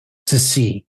fascinating to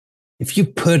see. If you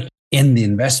put in the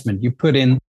investment, you put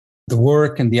in the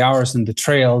work and the hours and the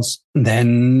trails,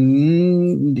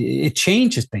 then it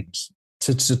changes things.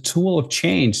 it's a tool of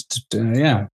change.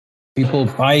 Yeah, people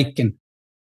bike, and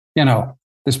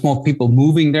there's more people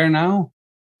moving there now.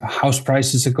 House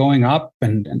prices are going up,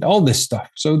 and all this stuff.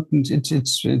 So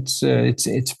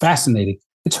it's fascinating.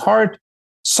 It's hard.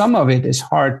 Some of it is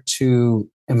hard to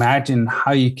imagine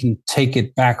how you can take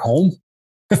it back home,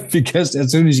 because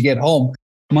as soon as you get home,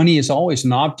 money is always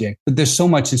an object. But there's so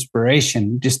much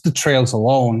inspiration, just the trails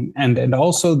alone, and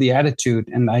also the attitude.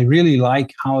 And I really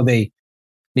like how they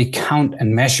count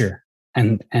and measure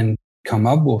and come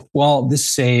up with, well, this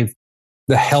saved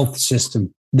the health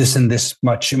system this and this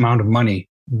much amount of money.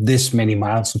 This many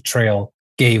miles of trail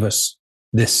gave us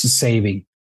this saving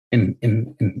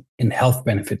in health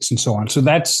benefits and so on. So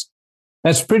that's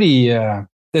pretty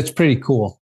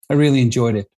cool. I really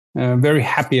enjoyed it. Very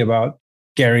happy about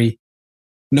Gary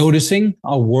noticing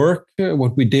our work,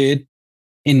 what we did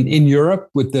in Europe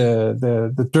with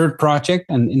the dirt project,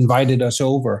 and invited us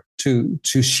over to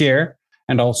share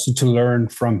and also to learn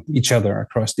from each other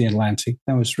across the Atlantic.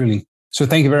 That was really so.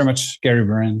 Thank you very much, Gary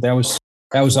Byrne. That was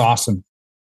awesome.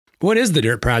 What is the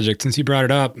dirt project? Since you brought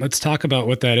it up, let's talk about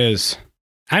what that is.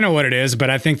 I know what it is, but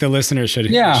I think the listeners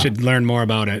should learn more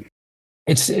about it.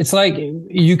 It's like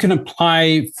you can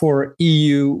apply for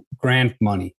EU grant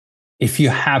money if you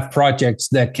have projects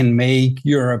that can make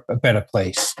Europe a better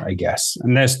place, I guess.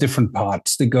 And there's different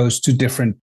pots that goes to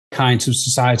different kinds of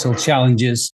societal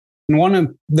challenges. And one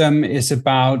of them is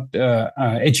about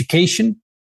education.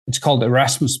 It's called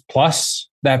Erasmus Plus,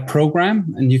 that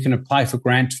program. And you can apply for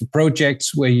grants for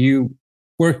projects where you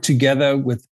work together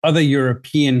with other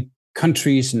European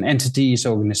countries and entities,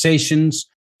 organizations.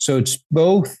 So it's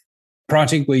both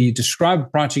project where you describe a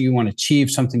project you want to achieve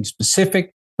something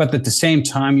specific, but at the same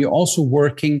time, you're also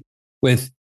working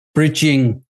with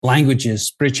bridging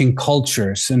languages, bridging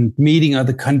cultures, and meeting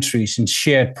other countries in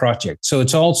shared projects. So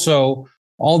it's also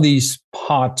all these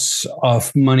pots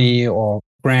of money or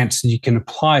grants that you can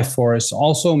apply for is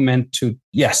also meant to,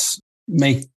 yes,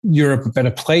 make Europe a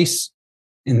better place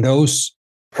in those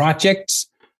projects,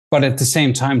 but at the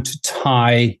same time to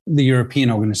tie the European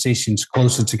organizations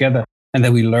closer together, and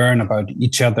that we learn about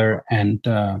each other and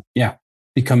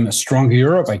become a stronger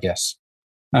Europe, I guess,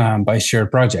 by shared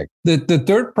project. The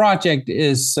third project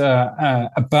is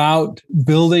about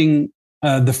building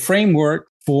the framework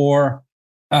for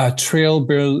trail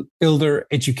builder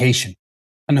education,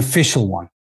 an official one.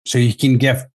 So you can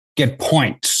get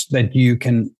points that you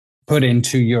can put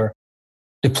into your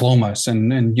diplomas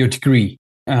and your degree.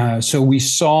 So we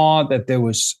saw that there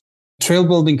was trail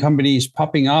building companies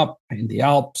popping up in the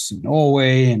Alps, in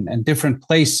Norway, and different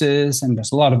places. And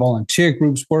there's a lot of volunteer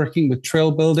groups working with trail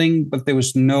building, but there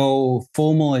was no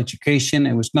formal education.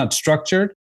 It was not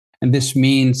structured. And this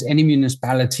means any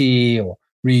municipality or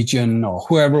region or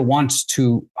whoever wants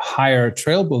to hire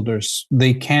trail builders,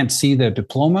 they can't see their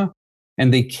diploma,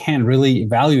 and they can't really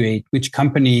evaluate which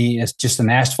company is just an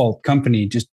asphalt company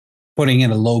just putting in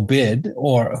a low bid,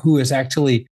 or who is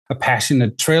actually a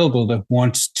passionate trail builder who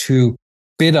wants to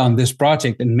bid on this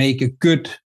project and make a good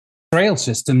trail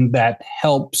system that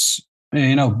helps,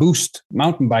 boost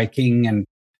mountain biking and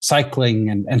cycling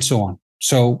and so on.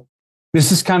 So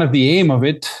this is kind of the aim of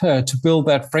it, to build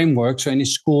that framework. So any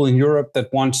school in Europe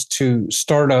that wants to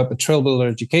start up a trail builder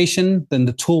education, then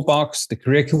the toolbox, the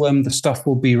curriculum, the stuff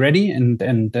will be ready and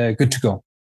good to go.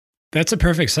 That's a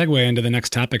perfect segue into the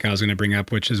next topic I was going to bring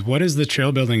up, which is what is the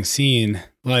trail building scene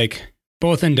like,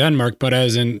 both in Denmark, but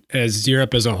as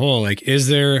Europe as a whole? Like, is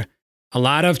there a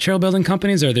lot of trail building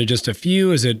companies? Are there just a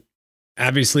few? Is it,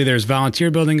 obviously there's volunteer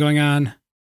building going on?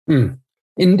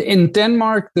 In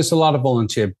Denmark, there's a lot of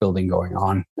volunteer building going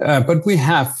on, but we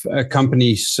have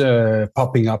companies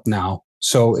popping up now.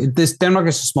 So Denmark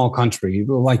is a small country,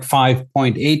 like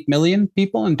 5.8 million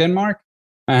people in Denmark.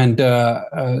 And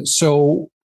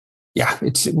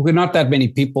we're not that many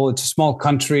people. It's a small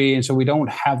country. And so we don't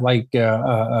have like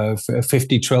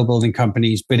 50 trail building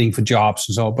companies bidding for jobs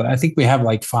and so, but I think we have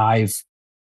like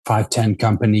 10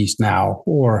 companies now,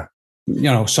 or,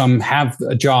 some have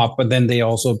a job, but then they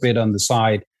also bid on the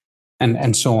side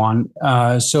and so on.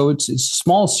 So it's a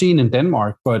small scene in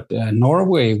Denmark, but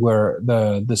Norway, where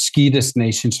the ski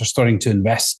destinations are starting to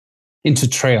invest into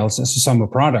trails as a summer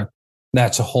product,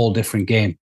 that's a whole different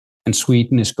game. And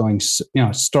Sweden is going,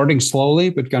 starting slowly,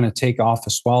 but going to take off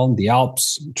as well. The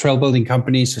Alps, trail building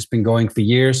companies has been going for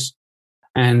years.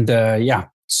 And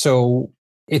so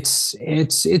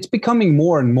it's becoming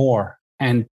more and more.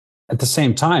 And at the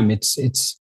same time,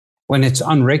 it's when it's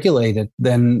unregulated,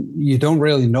 then you don't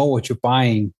really know what you're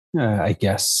buying, I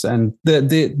guess. And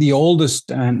the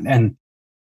oldest and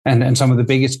some of the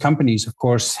biggest companies, of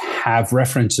course, have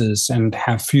references and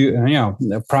have few,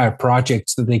 prior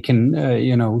projects that they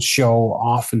can, show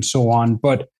off and so on.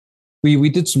 But we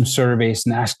did some surveys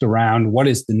and asked around, what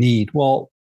is the need? Well,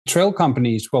 trail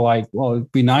companies were like, well,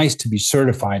 it'd be nice to be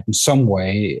certified in some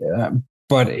way,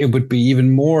 but it would be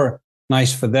even more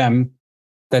nice for them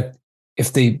that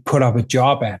if they put up a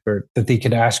job advert, that they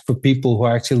could ask for people who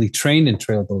are actually trained in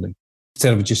trail building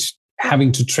instead of just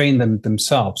having to train them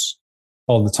themselves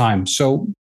all the time. So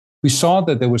we saw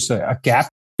that there was a gap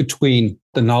between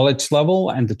the knowledge level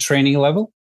and the training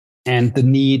level and the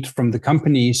need from the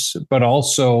companies, but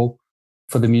also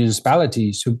for the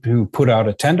municipalities who put out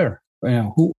a tender.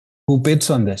 Who bids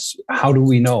on this? How do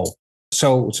we know?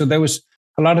 So there was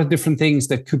a lot of different things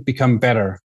that could become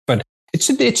better, but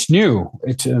it's new.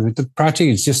 The project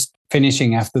is just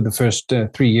finishing after the first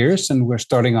 3 years, and we're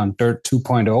starting on DIRT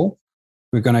 2.0.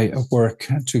 We're going to work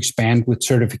to expand with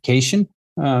certification,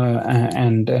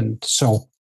 yeah.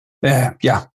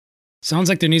 Sounds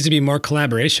like there needs to be more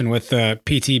collaboration with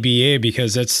PTBA,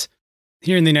 because it's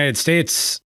here in the United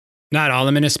States. Not all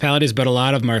the municipalities, but a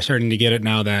lot of them are starting to get it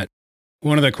now. That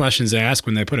one of the questions they ask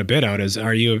when they put a bid out is,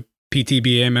 are you a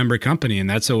PTBA member company? And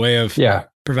that's a way of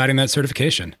providing that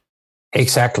certification.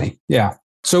 Exactly. Yeah.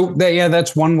 So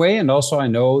that's one way. And also I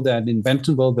know that in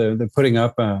Bentonville, they're putting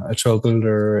up a trail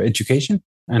builder education,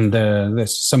 and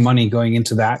there's some money going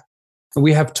into that.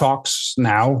 We have talks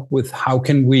now with how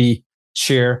can we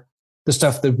share the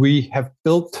stuff that we have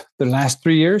built the last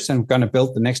 3 years and going to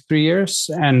build the next 3 years.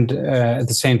 And at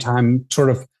the same time, sort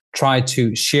of try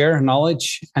to share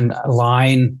knowledge and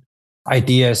align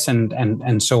ideas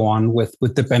and so on with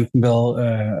the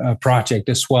Bentonville project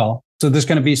as well. So there's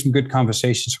going to be some good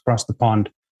conversations across the pond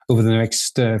over the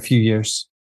next few years.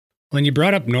 When you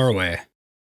brought up Norway,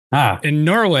 in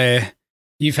Norway,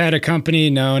 you've had a company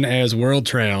known as World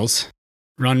Trails,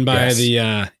 run by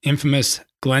the infamous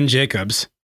Glenn Jacobs.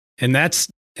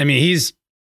 And he's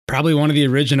probably one of the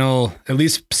original, at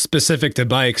least specific to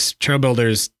bikes, trail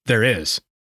builders there is.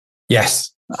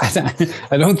 Yes.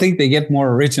 I don't think they get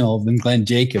more original than Glenn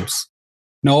Jacobs.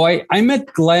 No, I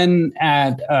met Glenn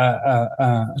at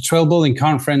a trail building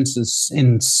conference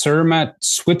in Zermatt,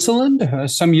 Switzerland,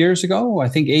 some years ago, I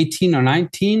think 18 or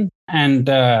 19.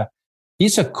 And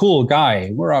he's a cool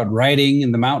guy. We're out riding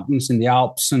in the mountains in the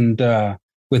Alps, and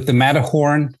with the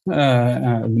Matterhorn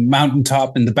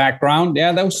mountaintop in the background.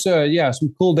 Yeah, that was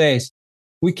some cool days.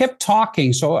 We kept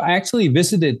talking. So I actually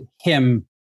visited him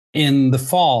in the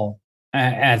fall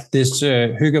at this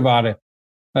Hyggevaret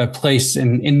place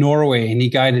in Norway, and he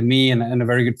guided me and a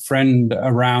very good friend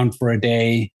around for a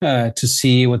day to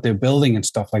see what they're building and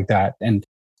stuff like that. And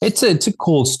it's a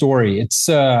cool story. It's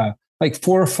like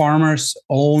 4 farmers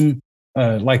own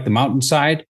like the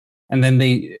mountainside, and then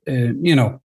they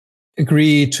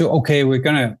agree to, okay, we're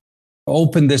going to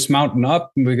open this mountain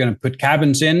up and we're going to put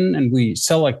cabins in, and we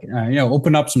sell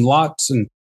open up some lots, and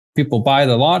people buy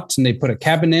the lots and they put a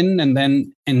cabin in, and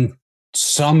then in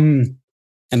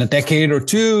a decade or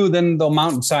two, then the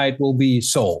mountainside will be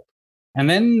sold. And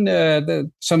then they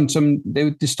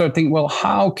start thinking, well,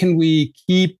 how can we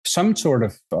keep some sort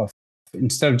of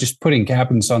instead of just putting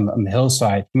cabins on the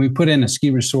hillside, can we put in a ski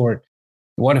resort?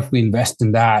 What if we invest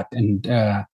in that?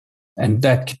 And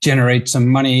that could generate some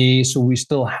money, so we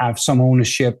still have some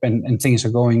ownership, and things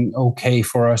are going okay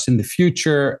for us in the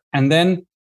future. And then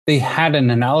they had an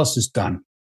analysis done.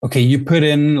 Okay, you put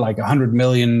in like 100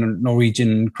 million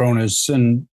Norwegian kroners,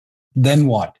 and then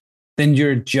what? Then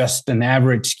you're just an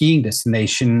average skiing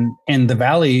destination in the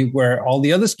valley where all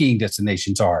the other skiing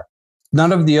destinations are.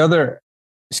 None of the other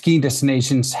skiing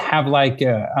destinations have like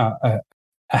a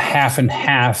half and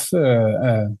half,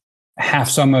 half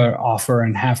summer offer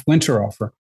and half winter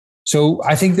offer. So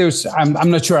I think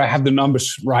I'm not sure I have the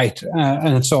numbers right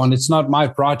and so on. It's not my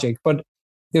project, but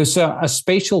there's a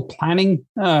spatial planning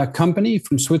company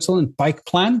from Switzerland, Bike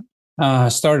Plan,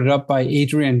 started up by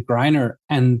Adrian Greiner,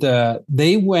 and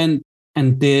they went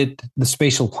and did the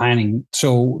spatial planning.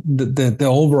 So the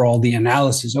overall, the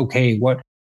analysis, okay,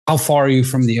 how far are you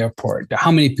from the airport?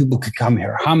 How many people could come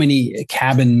here? How many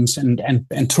cabins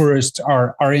and tourists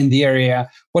are in the area?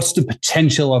 What's the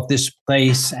potential of this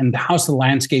place? And how's the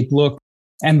landscape look?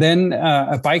 And then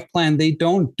a Bike Plan, they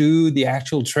don't do the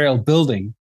actual trail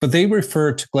building, but they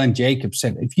refer to Glenn Jacobs.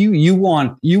 Said, if you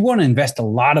want to invest a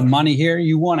lot of money here,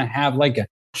 you want to have like a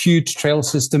huge trail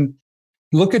system,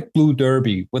 look at Blue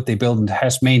Derby, what they built in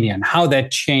Tasmania, and how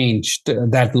that changed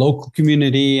that local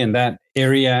community and that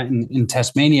area in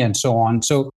Tasmania and so on.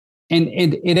 So, and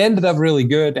it ended up really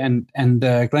good. And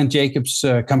Glenn Jacobs'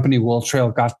 company World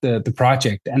Trail got the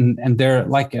project, and they're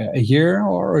like a year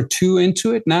or two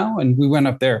into it now. And we went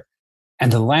up there,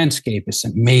 And the landscape is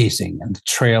amazing, and the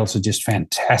trails are just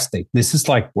fantastic. This is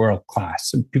like world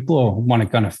class. And people want to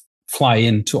kind of fly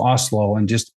into Oslo, and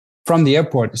just from the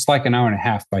airport, it's like an hour and a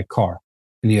half by car,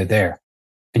 and you're there.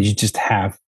 And you just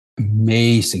have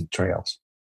amazing trails,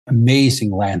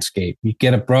 amazing landscape. You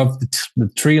get above the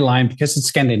tree line because it's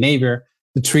Scandinavia.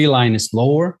 The tree line is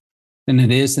lower than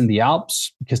it is in the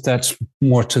Alps because that's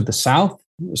more to the south.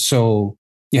 So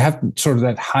you have sort of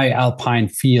that high alpine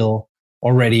feel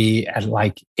already at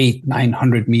like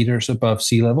 900 meters above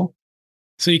sea level.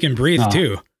 So you can breathe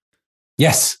too.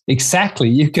 Yes, exactly.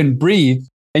 You can breathe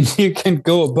and you can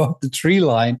go above the tree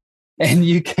line and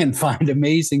you can find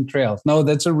amazing trails. No,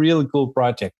 that's a really cool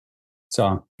project.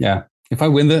 So yeah, if I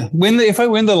win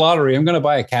the lottery, I'm going to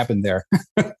buy a cabin there.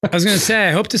 I was going to say,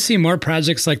 I hope to see more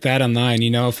projects like that online. You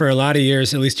know, for a lot of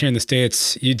years, at least here in the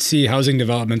States, you'd see housing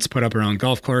developments put up around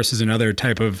golf courses and other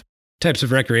types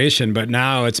of recreation. But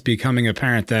now it's becoming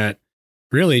apparent that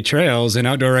really trails and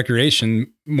outdoor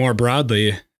recreation more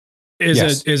broadly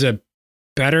is a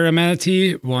better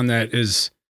amenity, one that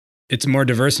it's more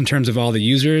diverse in terms of all the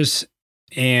users,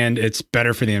 and it's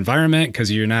better for the environment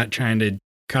because you're not trying to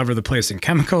cover the place in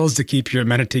chemicals to keep your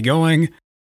amenity going.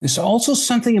 There's also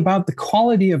something about the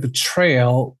quality of a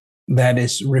trail that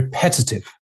is repetitive.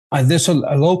 There's a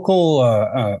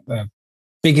local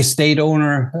big estate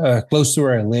owner close to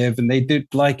where I live, and they did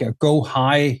like a go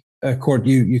high court.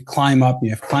 You climb up, you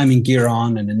have climbing gear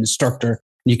on and an instructor,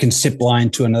 and you can zip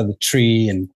line to another tree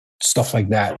and stuff like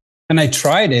that. And I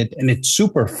tried it, and it's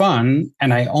super fun.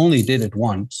 And I only did it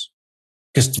once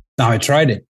because now I tried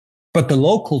it. But the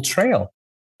local trail,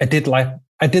 I did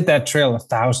that trail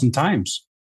 1,000 times.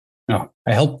 No,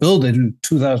 I helped build it in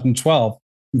 2012.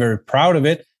 I'm very proud of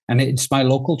it, and it's my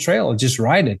local trail. I just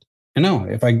ride it.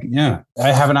 If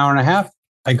I have an hour and a half,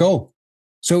 I go.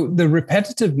 So the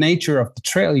repetitive nature of the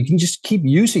trail, you can just keep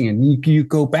using it. You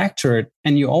go back to it,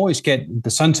 and you always get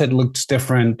the sunset looks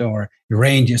different, or it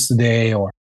rained yesterday,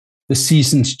 or the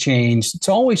seasons changed. It's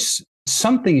always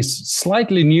something is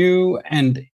slightly new,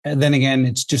 and then again,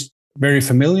 it's just very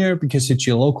familiar because it's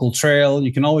your local trail.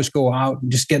 You can always go out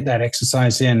and just get that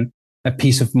exercise in, that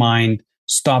peace of mind,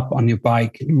 stop on your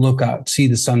bike, look out, see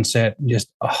the sunset, and just,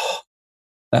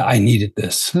 I needed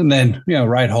this. And then,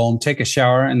 ride home, take a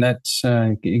shower, and that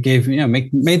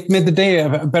made the day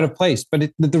a better place. But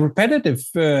the repetitive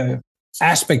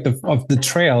aspect of the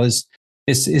trail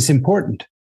is important.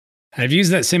 I've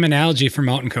used that same analogy for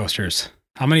mountain coasters.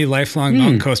 How many lifelong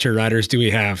mountain coaster riders do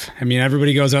we have? I mean,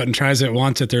 everybody goes out and tries it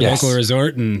once at their local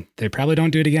resort, and they probably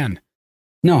don't do it again.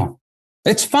 No,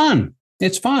 it's fun.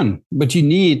 It's fun, but you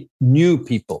need new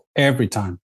people every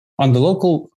time. On the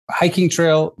local hiking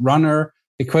trail, runner,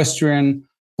 equestrian,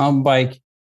 mountain bike,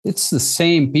 it's the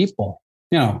same people.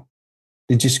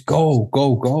 They just go.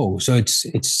 So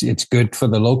it's good for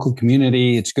the local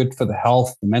community. It's good for the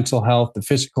health, the mental health, the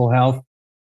physical health.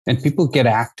 And people get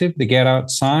active, they get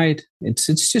outside. It's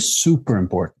just super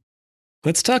important.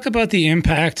 Let's talk about the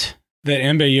impact that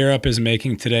IMBA Europe is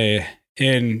making today.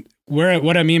 And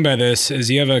what I mean by this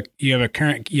is you have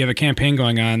a campaign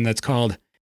going on that's called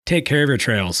Take Care of Your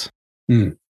Trails.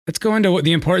 Let's go into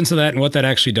the importance of that and what that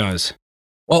actually does.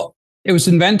 Well, it was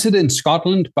invented in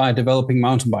Scotland by Developing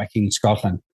Mountain Biking in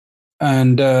Scotland.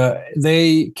 And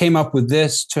they came up with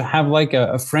this to have like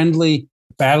a friendly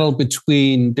battle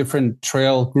between different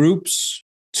trail groups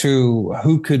to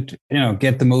who could,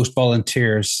 get the most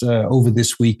volunteers over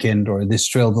this weekend or this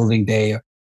trail building day.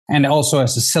 And also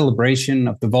as a celebration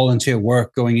of the volunteer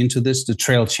work going into this, the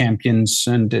trail champions,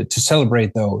 and to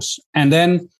celebrate those. And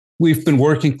then we've been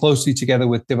working closely together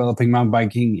with Developing Mountain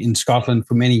Biking in Scotland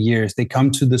for many years. They come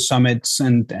to the summits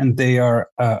and they are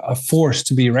a force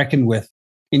to be reckoned with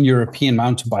in European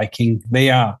mountain biking. They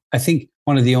are, I think,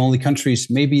 one of the only countries,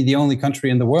 maybe the only country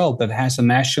in the world that has a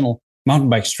national mountain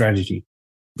bike strategy.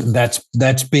 That's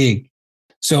big.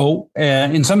 So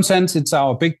in some sense, it's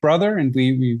our big brother, and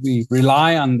we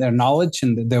rely on their knowledge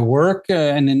and their work.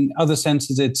 And in other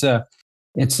senses, it's a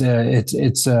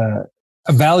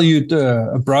valued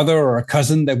brother or a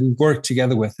cousin that we work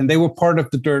together with. And they were part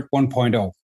of the Dirt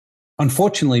 1.0.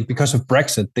 Unfortunately, because of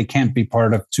Brexit, they can't be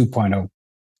part of 2.0.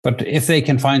 But if they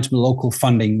can find some local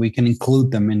funding, we can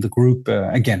include them in the group.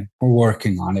 Again, we're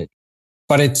working on it.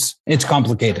 But it's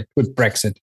complicated with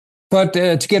Brexit. But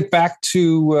to get back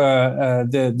to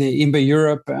the IMBA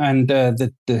Europe and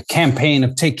the campaign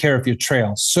of Take Care of Your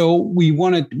Trails. So we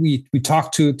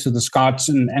talked to the Scots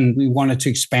and we wanted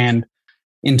to expand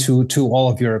into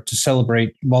all of Europe to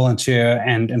celebrate volunteer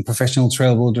and professional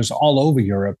trail builders all over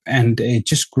Europe. And it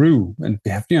just grew. And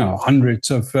we have hundreds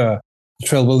of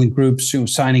trail building groups,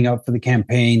 signing up for the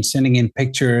campaign, sending in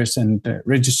pictures, and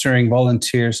registering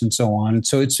volunteers, and so on.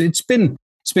 So it's been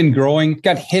growing.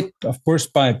 Got hit, of course,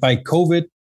 by COVID,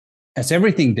 as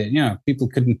everything did. People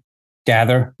couldn't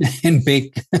gather in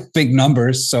big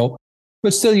numbers. So,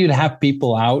 but still, you'd have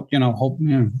people out.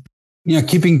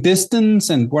 Keeping distance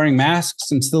and wearing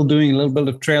masks and still doing a little bit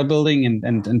of trail building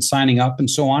and signing up and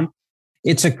so on.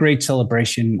 It's a great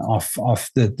celebration of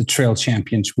the trail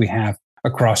champions we have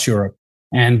across Europe.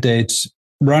 And it's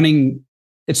running,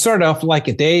 it started off like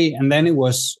a day, and then it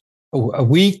was a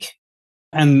week,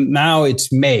 and now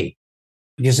it's May.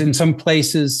 Because in some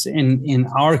places in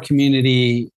our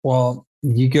community, well,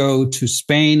 you go to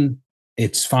Spain,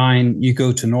 it's fine. You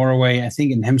go to Norway, I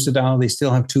think in Hemsedal, they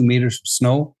still have 2 meters of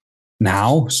snow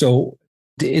now. So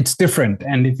it's different.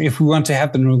 And if we want to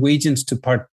have the Norwegians to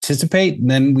participate,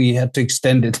 then we have to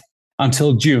extend it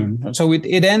until June. So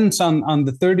it ends on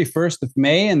the 31st of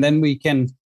May, and then we can,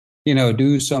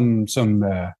 do some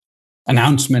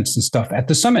announcements and stuff at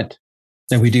the summit.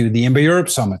 Then we do the IMBA Europe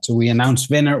Summit. So we announce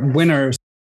winners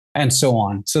and so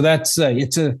on. So that's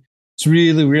it's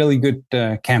really, really good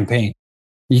campaign.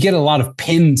 You get a lot of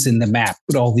pins in the map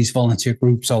with all these volunteer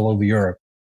groups all over Europe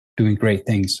doing great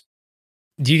things.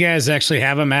 Do you guys actually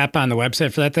have a map on the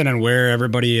website for that then, and where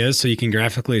everybody is, so you can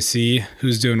graphically see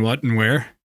who's doing what and where?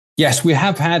 Yes, we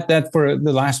have had that for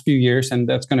the last few years, and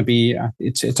that's going to be,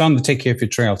 it's on the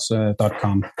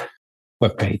takecareofyourtrails.com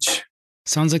webpage.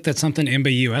 Sounds like that's something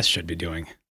IMBA US should be doing.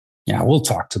 Yeah, we'll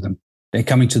talk to them. They're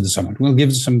coming to the summit. We'll give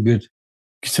them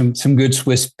some good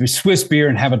Swiss beer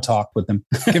and have a talk with them.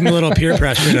 Give them a little peer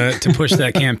pressure to push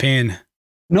that campaign.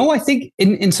 No, I think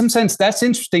in some sense that's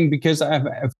interesting, because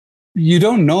you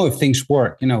don't know if things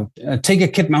work. Take a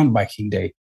kid mountain biking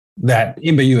day that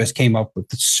IMBA US came up with.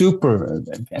 Super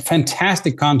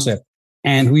fantastic concept.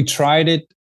 And we tried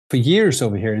it for years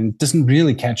over here, and it doesn't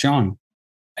really catch on.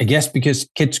 I guess because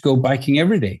kids go biking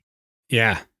every day.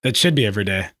 Yeah, that should be every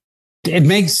day. It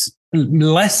makes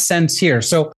less sense here.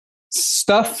 So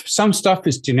some stuff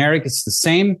is generic, it's the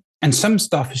same, and some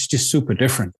stuff is just super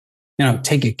different.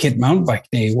 Take a kid mountain bike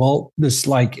day. Well, there's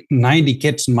like 90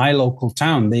 kids in my local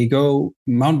town. They go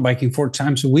mountain biking 4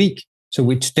 times a week. So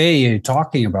which day are you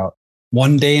talking about?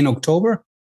 One day in October?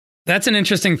 That's an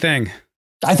interesting thing.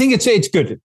 I think it's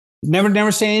good.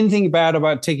 Never say anything bad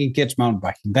about taking kids mountain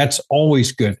biking. That's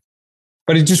always good.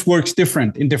 But it just works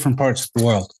different in different parts of the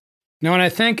world. No, and I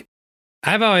think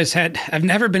I've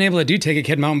never been able to take a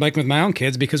kid mountain biking with my own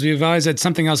kids, because we've always had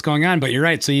something else going on. But you're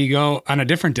right. So you go on a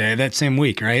different day that same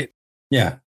week, right?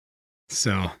 Yeah.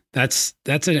 So that's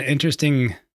an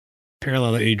interesting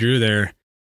parallel that you drew there.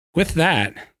 With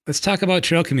that, let's talk about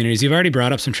trail communities. You've already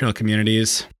brought up some trail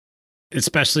communities,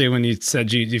 especially when you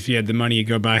said if you had the money, you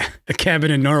go buy a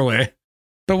cabin in Norway.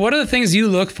 But what are the things you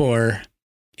look for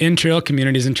in trail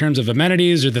communities in terms of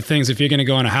amenities, or the things if you're going to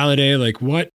go on a holiday? Like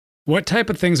what type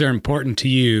of things are important to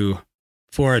you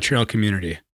for a trail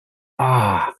community?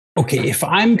 Okay. If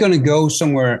I'm going to go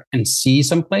somewhere and see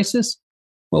some places,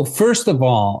 well, first of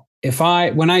all,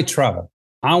 when I travel,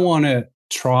 I want to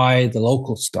try the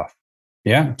local stuff.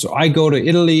 Yeah. So I go to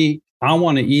Italy, I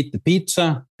want to eat the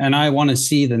pizza, and I want to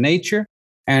see the nature,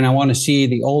 and I want to see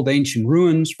the old ancient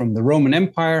ruins from the Roman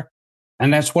Empire.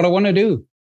 And that's what I want to do.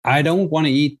 I don't want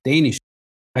to eat Danish.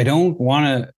 I don't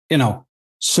want to,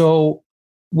 So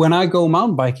when I go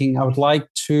mountain biking, I would like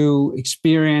to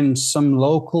experience some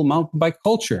local mountain bike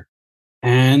culture.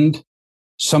 And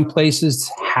some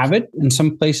places have it and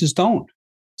some places don't.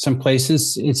 Some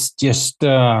places it's just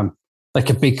like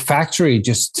a big factory,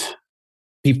 just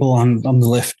people on the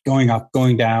lift going up,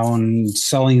 going down,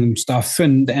 selling them stuff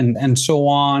and so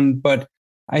on. But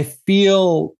I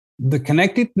feel the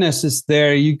connectedness is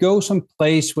there. You go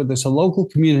someplace where there's a local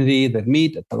community that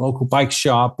meet at the local bike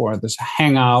shop, or there's a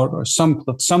hangout or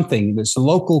something. There's a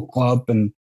local club,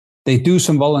 and they do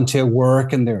some volunteer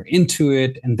work, and they're into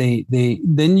it. And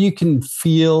then you can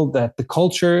feel that the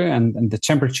culture and the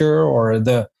temperature or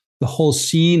the whole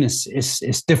scene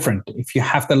is different. If you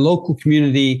have the local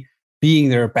community being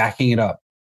there, backing it up,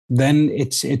 then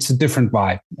it's a different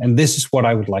vibe. And this is what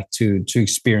I would like to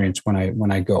experience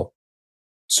when I go.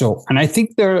 So, and I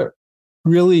think they're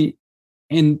really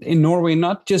in Norway,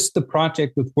 not just the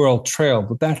project with World Trail,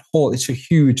 but it's a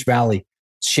huge valley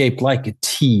shaped like a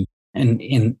T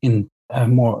in a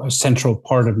more central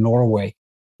part of Norway,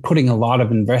 putting a lot of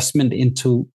investment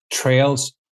into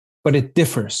trails, but it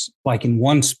differs. Like in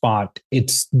one spot,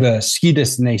 it's the ski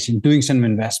destination doing some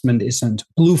investment is into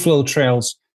blue flow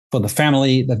trails for the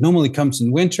family that normally comes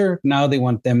in winter. Now they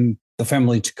want the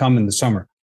family to come in the summer.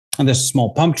 And there's a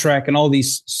small pump track and all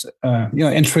these,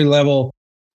 entry level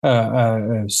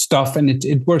stuff, and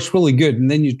it works really good.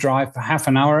 And then you drive for half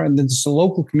an hour, and then there's a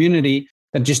local community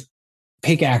that just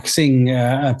pickaxing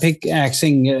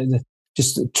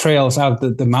just trails out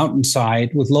the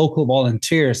mountainside with local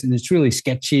volunteers, and it's really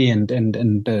sketchy. And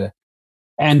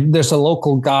there's a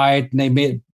local guide, and they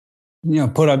made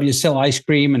put up, you sell ice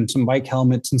cream and some bike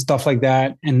helmets and stuff like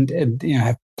that, and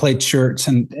have plate shirts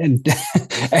and and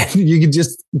you can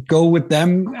just go with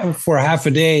them for half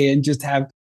a day and just have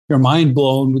your mind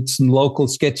blown with some local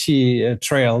sketchy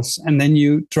trails, and then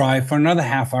you drive for another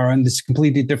half hour on this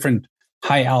completely different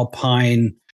high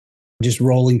alpine, just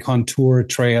rolling contour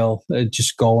trail,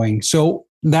 just going. So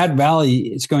that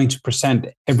valley is going to present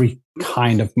every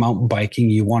kind of mountain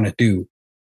biking you want to do,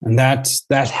 and that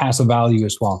has a value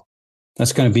as well.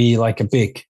 That's going to be like a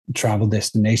big travel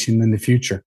destination in the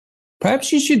future.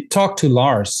 Perhaps you should talk to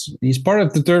Lars. He's part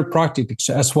of the third project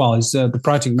as well. He's the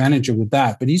project manager with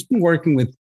that, but he's been working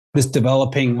with this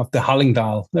developing of the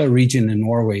Hallingdal region in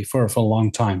Norway for a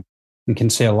long time, and can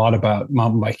say a lot about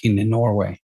mountain biking in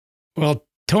Norway. Well,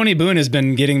 Tony Boone has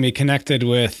been getting me connected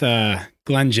with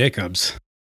Glenn Jacobs.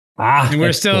 And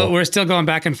we're still going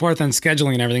back and forth on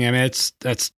scheduling and everything. I mean,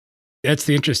 that's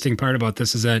the interesting part about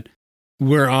this, is that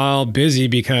we're all busy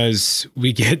because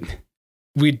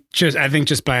I think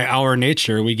just by our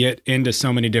nature, we get into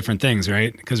so many different things,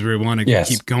 right? Because we want to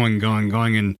keep going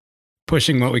and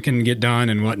pushing what we can get done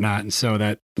and whatnot. And so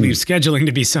that leaves scheduling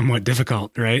to be somewhat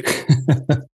difficult, right?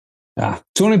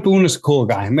 Tony Boone is a cool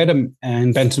guy. I met him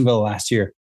in Bentonville last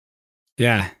year.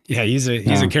 Yeah. He's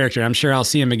a character. I'm sure I'll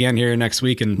see him again here next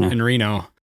week in Reno.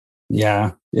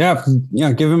 Yeah.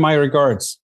 Give him my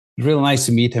regards. Real nice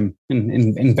to meet him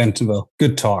in Bentonville.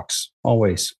 Good talks,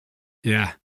 always.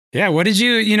 Yeah. What did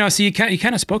so you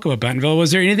kind of spoke about Bentonville.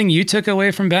 Was there anything you took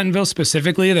away from Bentonville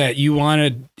specifically that you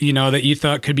wanted, that you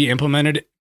thought could be implemented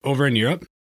over in Europe?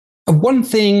 One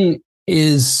thing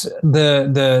is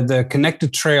the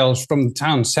connected trails from the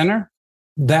town center.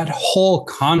 That whole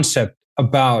concept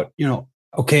about,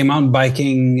 mountain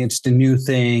biking, it's the new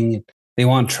thing. They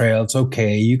want trails.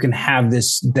 Okay, you can have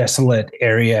this desolate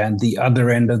area and the other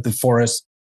end of the forest.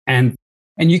 And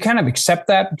you kind of accept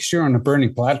that because you're on a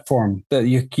burning platform. That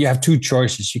you have two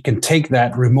choices. You can take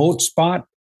that remote spot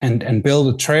and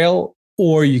build a trail,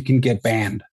 or you can get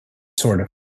banned, sort of.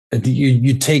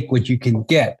 You take what you can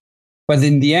get. But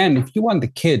in the end, if you want the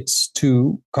kids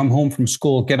to come home from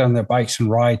school, get on their bikes and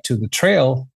ride to the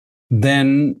trail,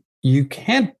 then you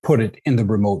can't put it in the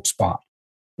remote spot.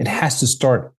 It has to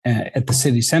start at the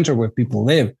city center where people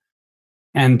live.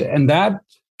 And that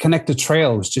connected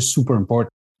trail was just super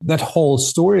important. That whole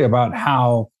story about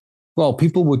how,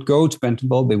 people would go to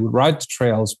Bentonville, they would ride the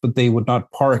trails, but they would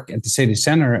not park at the city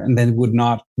center, and then would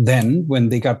not then, when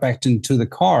they got back into the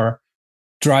car,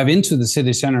 drive into the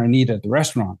city center and eat at the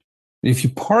restaurant. If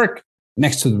you park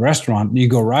next to the restaurant, you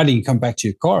go riding, you come back to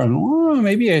your car, and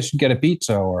maybe I should get a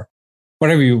pizza or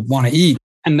whatever you want to eat.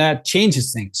 And that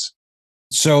changes things.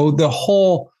 So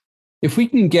if we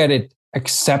can get it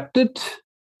accepted,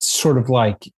 sort of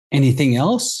like anything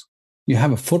else, you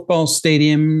have a football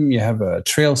stadium, you have a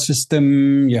trail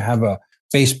system, you have a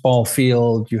baseball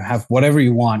field, you have whatever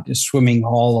you want, a swimming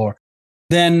hall,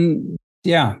 then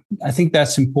I think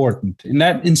that's important. In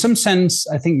that, in some sense,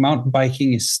 I think mountain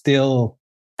biking is still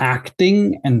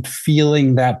acting and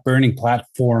feeling that burning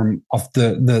platform of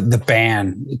the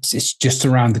ban. It's just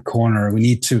around the corner. We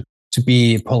need to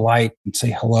be polite and say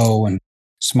hello and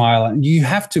smile. And you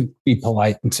have to be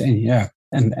polite and say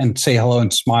and say hello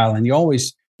and smile. And you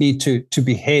always need to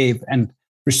behave and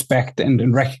respect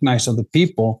and recognize other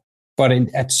people. But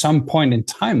at some point in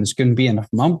time, there's going to be enough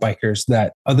mountain bikers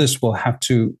that others will have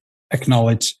to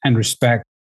acknowledge and respect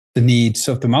the needs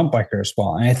of the mountain biker as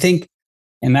well. And I think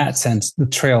in that sense, the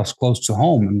trails close to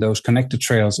home and those connected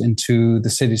trails into the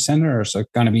city centers are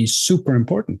going to be super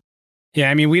important. Yeah,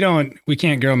 I mean, we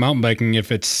can't go mountain biking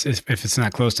if it's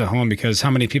not close to home, because how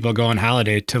many people go on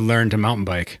holiday to learn to mountain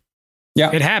bike?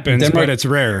 Yeah, it happens, but it's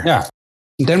rare. Yeah,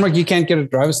 in Denmark, you can't get a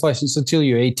driver's license until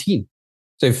you're 18.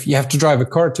 So if you have to drive a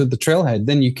car to the trailhead,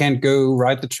 then you can't go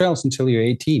ride the trails until you're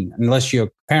 18, unless your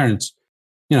parents,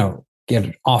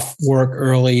 get off work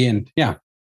early. And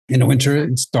in the winter,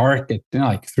 it's dark at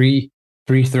like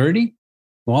 3:30.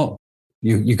 Well,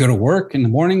 you go to work in the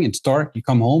morning, it's dark. You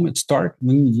come home, it's dark.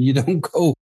 And you don't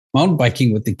go mountain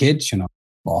biking with the kids,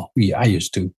 Well, I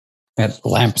used to have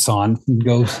lamps on and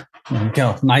go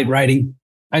night riding.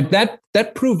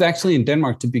 That proved actually in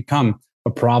Denmark to become a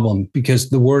problem, because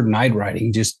the word night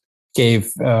riding just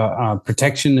gave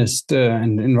protectionist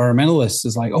and environmentalists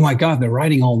is like, oh my God, they're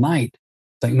riding all night.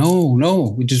 It's like,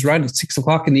 no, we just ride at 6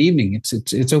 o'clock in the evening.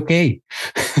 It's okay.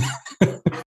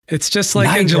 It's just like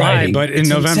Night in July, riding. but in It's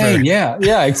November. insane.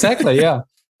 Yeah, exactly. Yeah.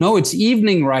 No, it's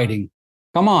evening riding.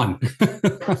 Come on.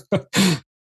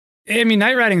 I mean,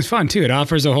 night riding is fun too. It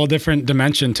offers a whole different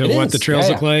dimension to what the trails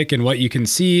look like and what you can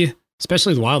see,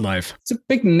 especially the wildlife. It's a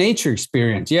big nature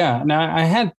experience. Yeah. Now I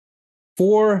had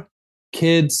 4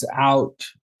 kids out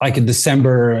like in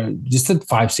December, just at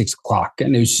 5, 6 o'clock,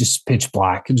 and it was just pitch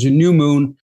black. It was a new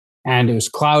moon and it was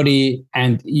cloudy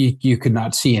and you could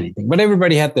not see anything. But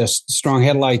everybody had the strong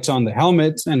headlights on the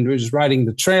helmets and we were just riding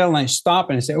the trail. And I stopped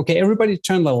and I said, okay, everybody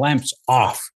turn the lamps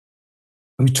off.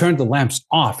 And we turned the lamps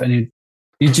off and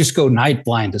you just go night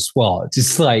blind as well. It's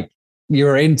just like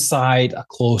you're inside a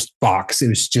closed box. It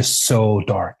was just so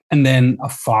dark. And then a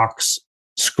fox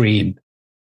screamed.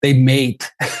 They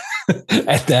mate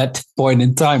at that point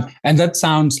in time. And that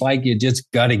sounds like you're just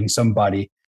gutting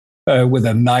somebody with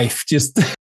a knife.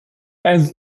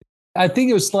 And I think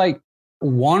it was like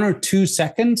 1 or 2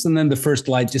 seconds. And then the first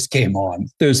light just came on.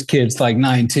 Those kids like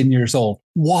 9, 10 years old.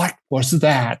 What was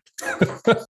that?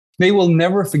 They will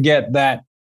never forget that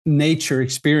nature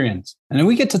experience. And then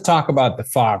we get to talk about the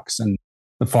fox and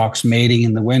the fox mating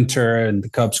in the winter and the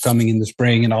cubs coming in the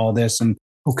spring and all this. And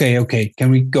okay,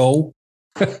 can we go?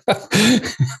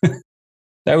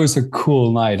 That was a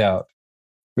cool night out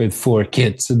with 4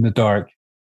 kids in the dark.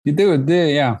 You do it there,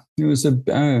 yeah. It was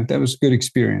that was a good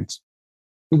experience.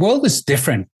 The world is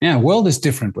different. Yeah, world is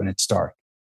different when it's dark.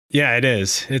 Yeah, it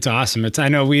is. It's awesome. I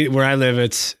know where I live,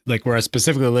 it's like where I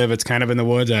specifically live, it's kind of in the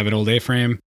woods. I have an old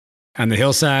A-frame on the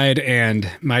hillside, and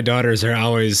my daughters are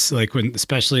always like,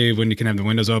 especially when you can have the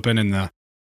windows open in the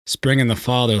spring and the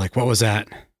fall, they're like, what was that?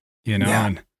 You know? Yeah.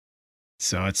 And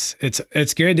so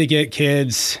it's good to get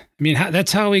kids. I mean,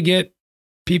 that's how we get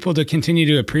people to continue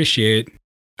to appreciate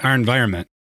our environment.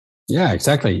 Yeah,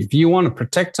 exactly. If you want to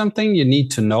protect something, you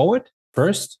need to know it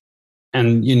first,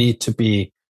 and you need to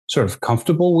be sort of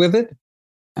comfortable with it.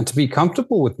 And to be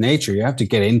comfortable with nature, you have to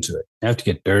get into it. You have to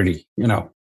get dirty,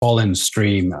 fall in a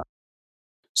stream,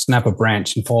 snap a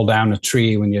branch and fall down a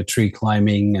tree when you're tree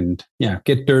climbing, and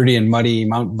get dirty and muddy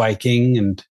mountain biking,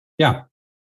 and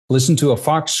listen to a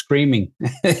fox screaming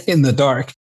in the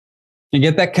dark. You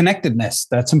get that connectedness.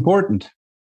 That's important.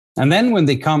 And then when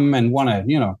they come and want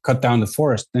to, cut down the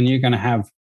forest, then you're going to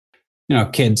have,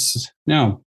 kids,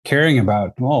 caring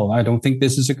about, well, I don't think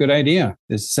this is a good idea.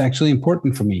 This is actually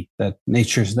important for me, that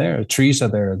nature's there, the trees are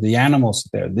there, the animals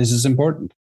are there. This is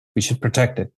important. We should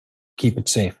protect it, keep it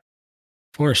safe.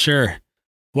 For sure.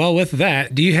 Well, with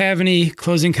that, do you have any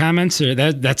closing comments? Or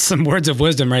that's some words of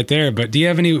wisdom right there, but do you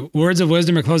have any words of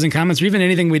wisdom or closing comments, or even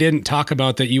anything we didn't talk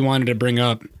about that you wanted to bring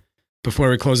up before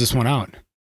we close this one out?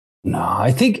 No,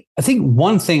 I think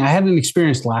one thing, I had an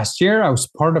experience last year. I was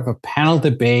part of a panel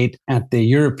debate at the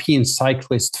European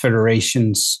Cyclist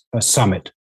Federation's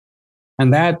summit.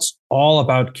 And that's all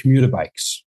about commuter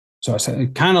bikes. So I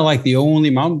said, kind of like the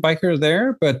only mountain biker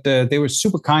there, but they were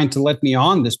super kind to let me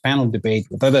on this panel debate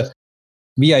with other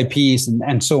VIPs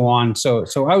and so on. So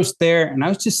I was there and I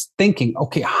was just thinking,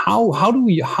 okay, how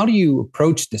do you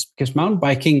approach this? Because mountain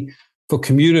biking for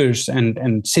commuters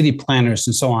and city planners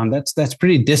and so on, that's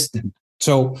pretty distant.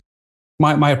 So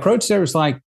my approach there was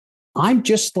like, I'm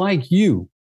just like you.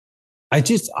 I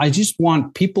just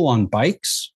want people on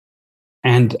bikes,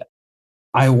 and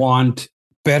I want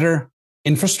better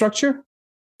infrastructure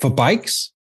for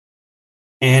bikes,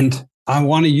 and I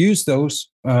want to use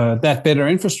that better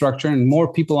infrastructure and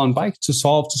more people on bikes to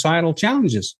solve societal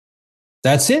challenges.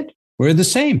 That's it. We're the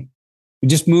same. We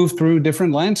just move through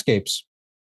different landscapes.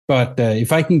 But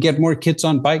if I can get more kids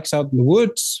on bikes out in the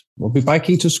woods, we'll be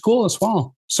biking to school as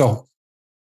well. So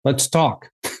let's talk.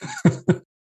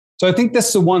 So I think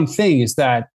that's the one thing, is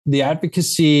that the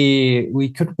advocacy, we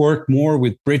could work more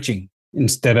with bridging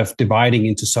instead of dividing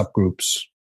into subgroups.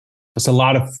 There's a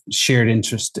lot of shared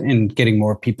interest in getting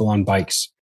more people on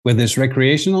bikes, whether it's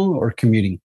recreational or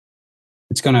commuting.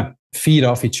 It's going to feed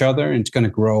off each other and it's going to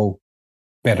grow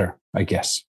better, I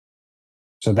guess.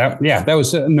 So that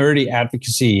was a nerdy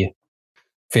advocacy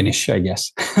finish, I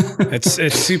guess.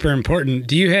 It's super important.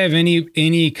 Do you have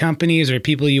any companies or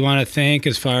people you want to thank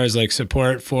as far as like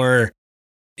support for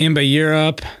IMBA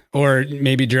Europe, or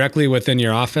maybe directly within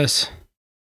your office?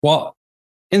 Well,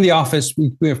 in the office,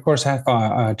 we of course have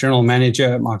our general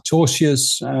manager, Mark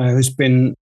Torsius, who's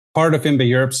been part of IMBA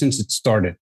Europe since it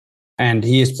started. And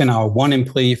he has been our one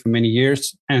employee for many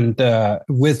years. And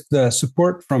with the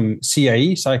support from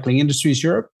CIE, Cycling Industries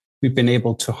Europe, we've been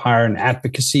able to hire an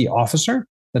advocacy officer.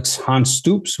 That's Hans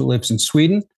Stoops, who lives in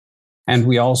Sweden. And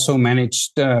we also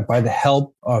managed, by the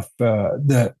help of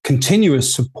the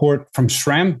continuous support from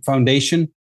SRAM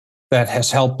Foundation, that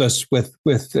has helped us with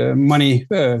money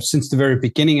since the very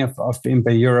beginning of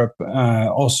IMBA Europe.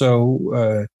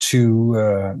 Also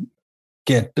to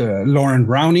get Lauren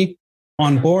Rowney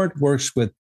on board, works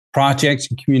with projects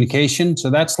and communication. So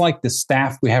that's like the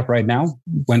staff we have right now.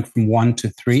 Went from 1 to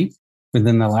 3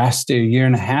 within the last year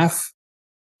and a half.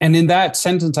 And in that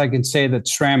sentence, I can say that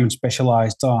SRAM and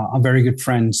Specialized are very good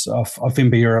friends of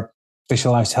IMBA Europe.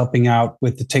 Specialized helping out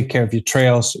with the take care of your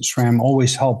trails. SRAM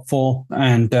always helpful.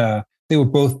 And they were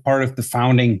both part of the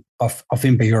founding of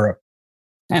IMBA Europe.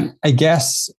 And I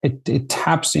guess it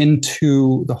taps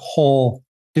into the whole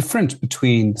difference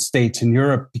between the States and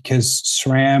Europe, because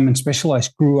SRAM and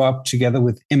Specialized grew up together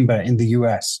with IMBA in the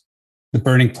US. The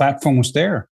burning platform was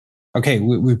there. Okay,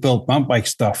 we built mountain bike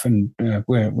stuff and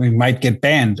we might get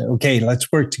banned. Okay,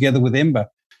 let's work together with IMBA.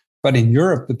 But in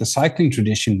Europe, with the cycling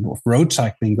tradition of road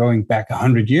cycling going back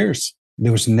 100 years,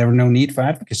 there was never no need for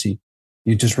advocacy.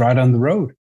 You just ride on the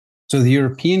road. So the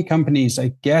European companies,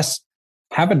 I guess,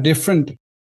 have a different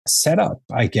setup,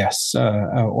 I guess,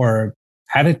 or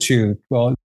attitude.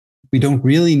 Well, we don't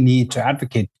really need to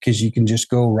advocate because you can just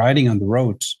go riding on the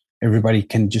roads. Everybody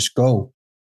can just go.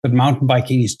 But mountain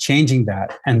biking is changing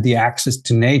that. And the access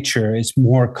to nature is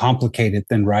more complicated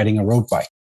than riding a road bike.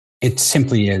 It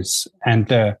simply is.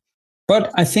 And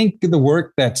but I think the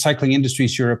work that Cycling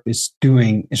Industries Europe is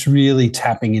doing is really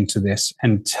tapping into this,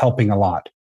 and it's helping a lot.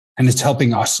 And it's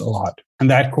helping us a lot. And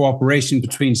that cooperation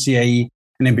between CIE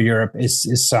and IMBA Europe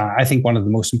is I think, one of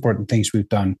the most important things we've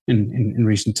done in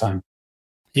recent time.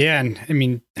 Yeah. And I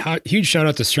mean, huge shout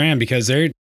out to SRAM, because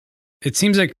it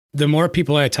seems like the more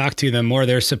people I talk to, the more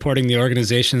they're supporting the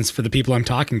organizations for the people I'm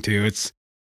talking to. It's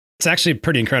actually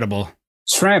pretty incredible.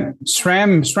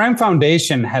 SRAM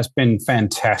Foundation has been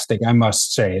fantastic, I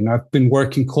must say. And I've been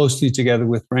working closely together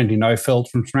with Randy Neufeld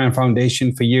from SRAM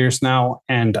Foundation for years now.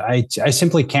 And I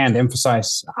simply can't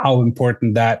emphasize how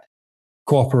important that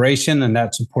cooperation and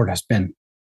that support has been.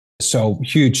 So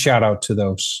huge shout out to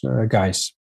those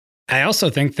guys. I also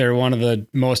think they're one of the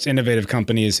most innovative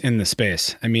companies in the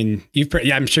space. I mean,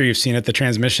 I'm sure you've seen it. The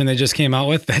transmission they just came out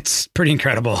with, that's pretty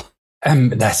incredible.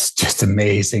 That's just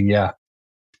amazing. Yeah.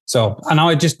 So and now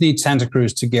I just need Santa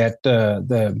Cruz to get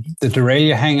the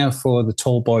derailleur hanger for the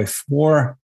Tallboy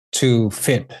 4 to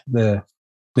fit the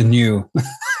new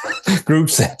group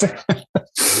set.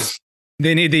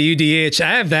 They need the UDH.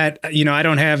 I have that. I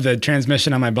don't have the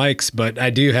transmission on my bikes, but I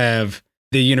do have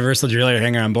the universal derailleur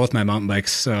hanger on both my mountain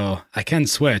bikes, so I can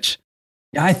switch.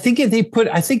 Yeah, I think they put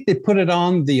it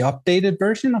on the updated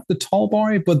version of the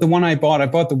Tallboy, but the one I bought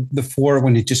the 4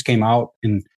 when it just came out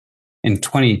in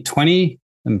 2020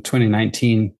 and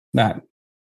 2019 that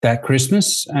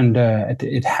Christmas, and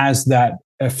it has that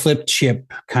flip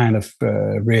chip kind of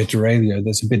rear derailleur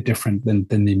that's a bit different than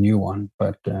the new one,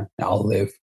 but I'll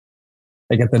live.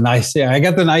 I got the nice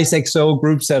XO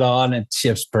group set on. It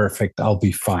shifts perfect. I'll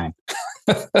be fine.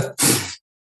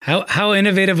 How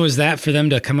innovative was that for them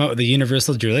to come out with the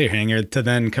universal derailleur hanger to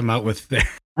then come out with their?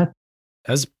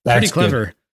 That's pretty clever.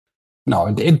 Good. No,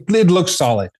 it looks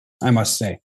solid, I must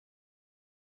say.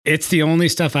 It's the only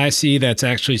stuff I see that's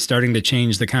actually starting to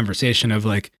change the conversation of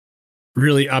like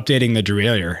really updating the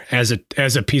derailleur as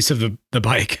a piece of the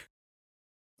bike.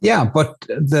 Yeah, but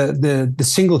the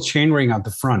single chainring at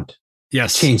the front,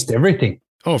 yes, changed everything.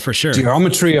 Oh, for sure.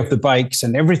 Geometry of the bikes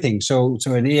and everything. So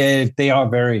they are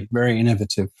very, very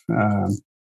innovative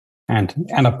and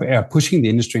are pushing the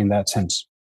industry in that sense.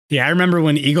 Yeah, I remember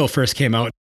when Eagle first came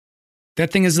out.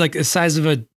 That thing is like the size of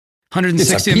a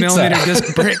 160 millimeter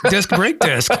disc brake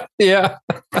disc. Yeah,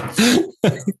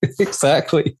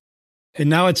 exactly. And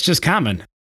now it's just common.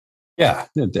 Yeah,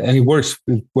 and it works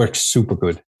super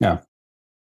good. Yeah.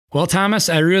 Well, Thomas,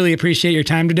 I really appreciate your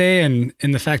time today and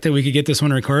the fact that we could get this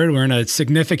one recorded. We're in a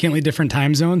significantly different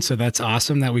time zone, so that's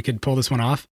awesome that we could pull this one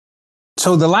off.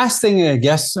 So the last thing, I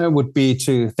guess, would be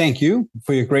to thank you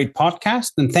for your great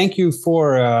podcast, and thank you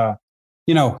for,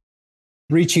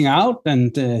 reaching out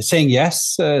and saying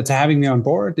yes to having me on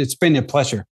board. It's been a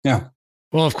pleasure. Yeah.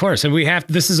 Well, of course. And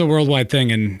this is a worldwide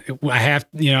thing. And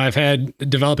I've had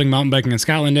developing mountain biking in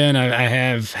Scotland I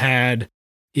have had,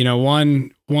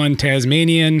 one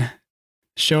Tasmanian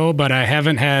show, but I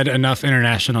haven't had enough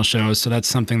international shows. So that's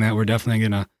something that we're definitely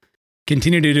going to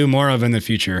continue to do more of in the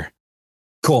future.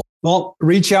 Cool. Well,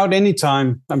 reach out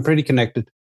anytime. I'm pretty connected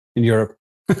in Europe.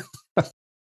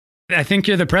 I think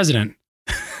you're the president.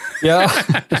 Yeah,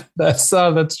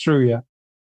 that's true. Yeah.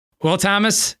 Well,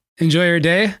 Thomas, enjoy your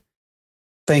day.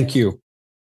 Thank you.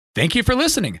 Thank you for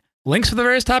listening. Links for the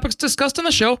various topics discussed on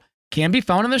the show can be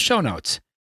found in the show notes.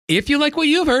 If you like what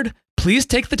you've heard, please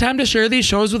take the time to share these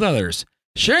shows with others.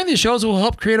 Sharing these shows will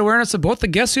help create awareness of both the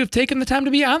guests who have taken the time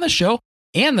to be on the show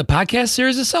and the podcast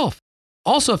series itself.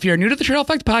 Also, if you're new to the Trail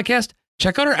Effect podcast,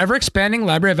 check out our ever-expanding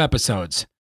library of episodes.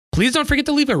 Please don't forget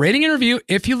to leave a rating and review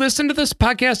if you listen to this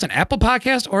podcast on Apple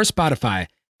Podcasts or Spotify,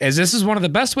 as this is one of the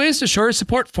best ways to show your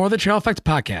support for the Trail Effect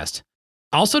podcast.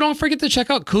 Also, don't forget to check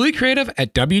out Cooley Creative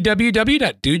at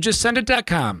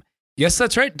www.dudejustsendit.com. Yes,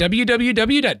 that's right,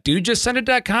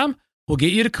 www.dudejustsendit.com will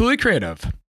get you to Cooley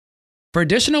Creative. For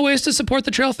additional ways to support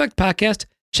the Trail Effect podcast,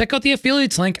 check out the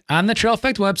affiliates link on the Trail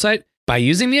Effect website by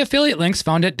using the affiliate links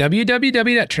found at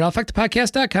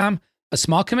www.traileffectpodcast.com. A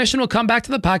small commission will come back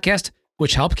to the podcast,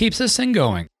 which helps keep this thing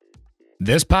going.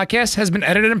 This podcast has been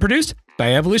edited and produced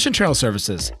by Evolution Trail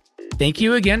Services. Thank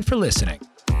you again for listening.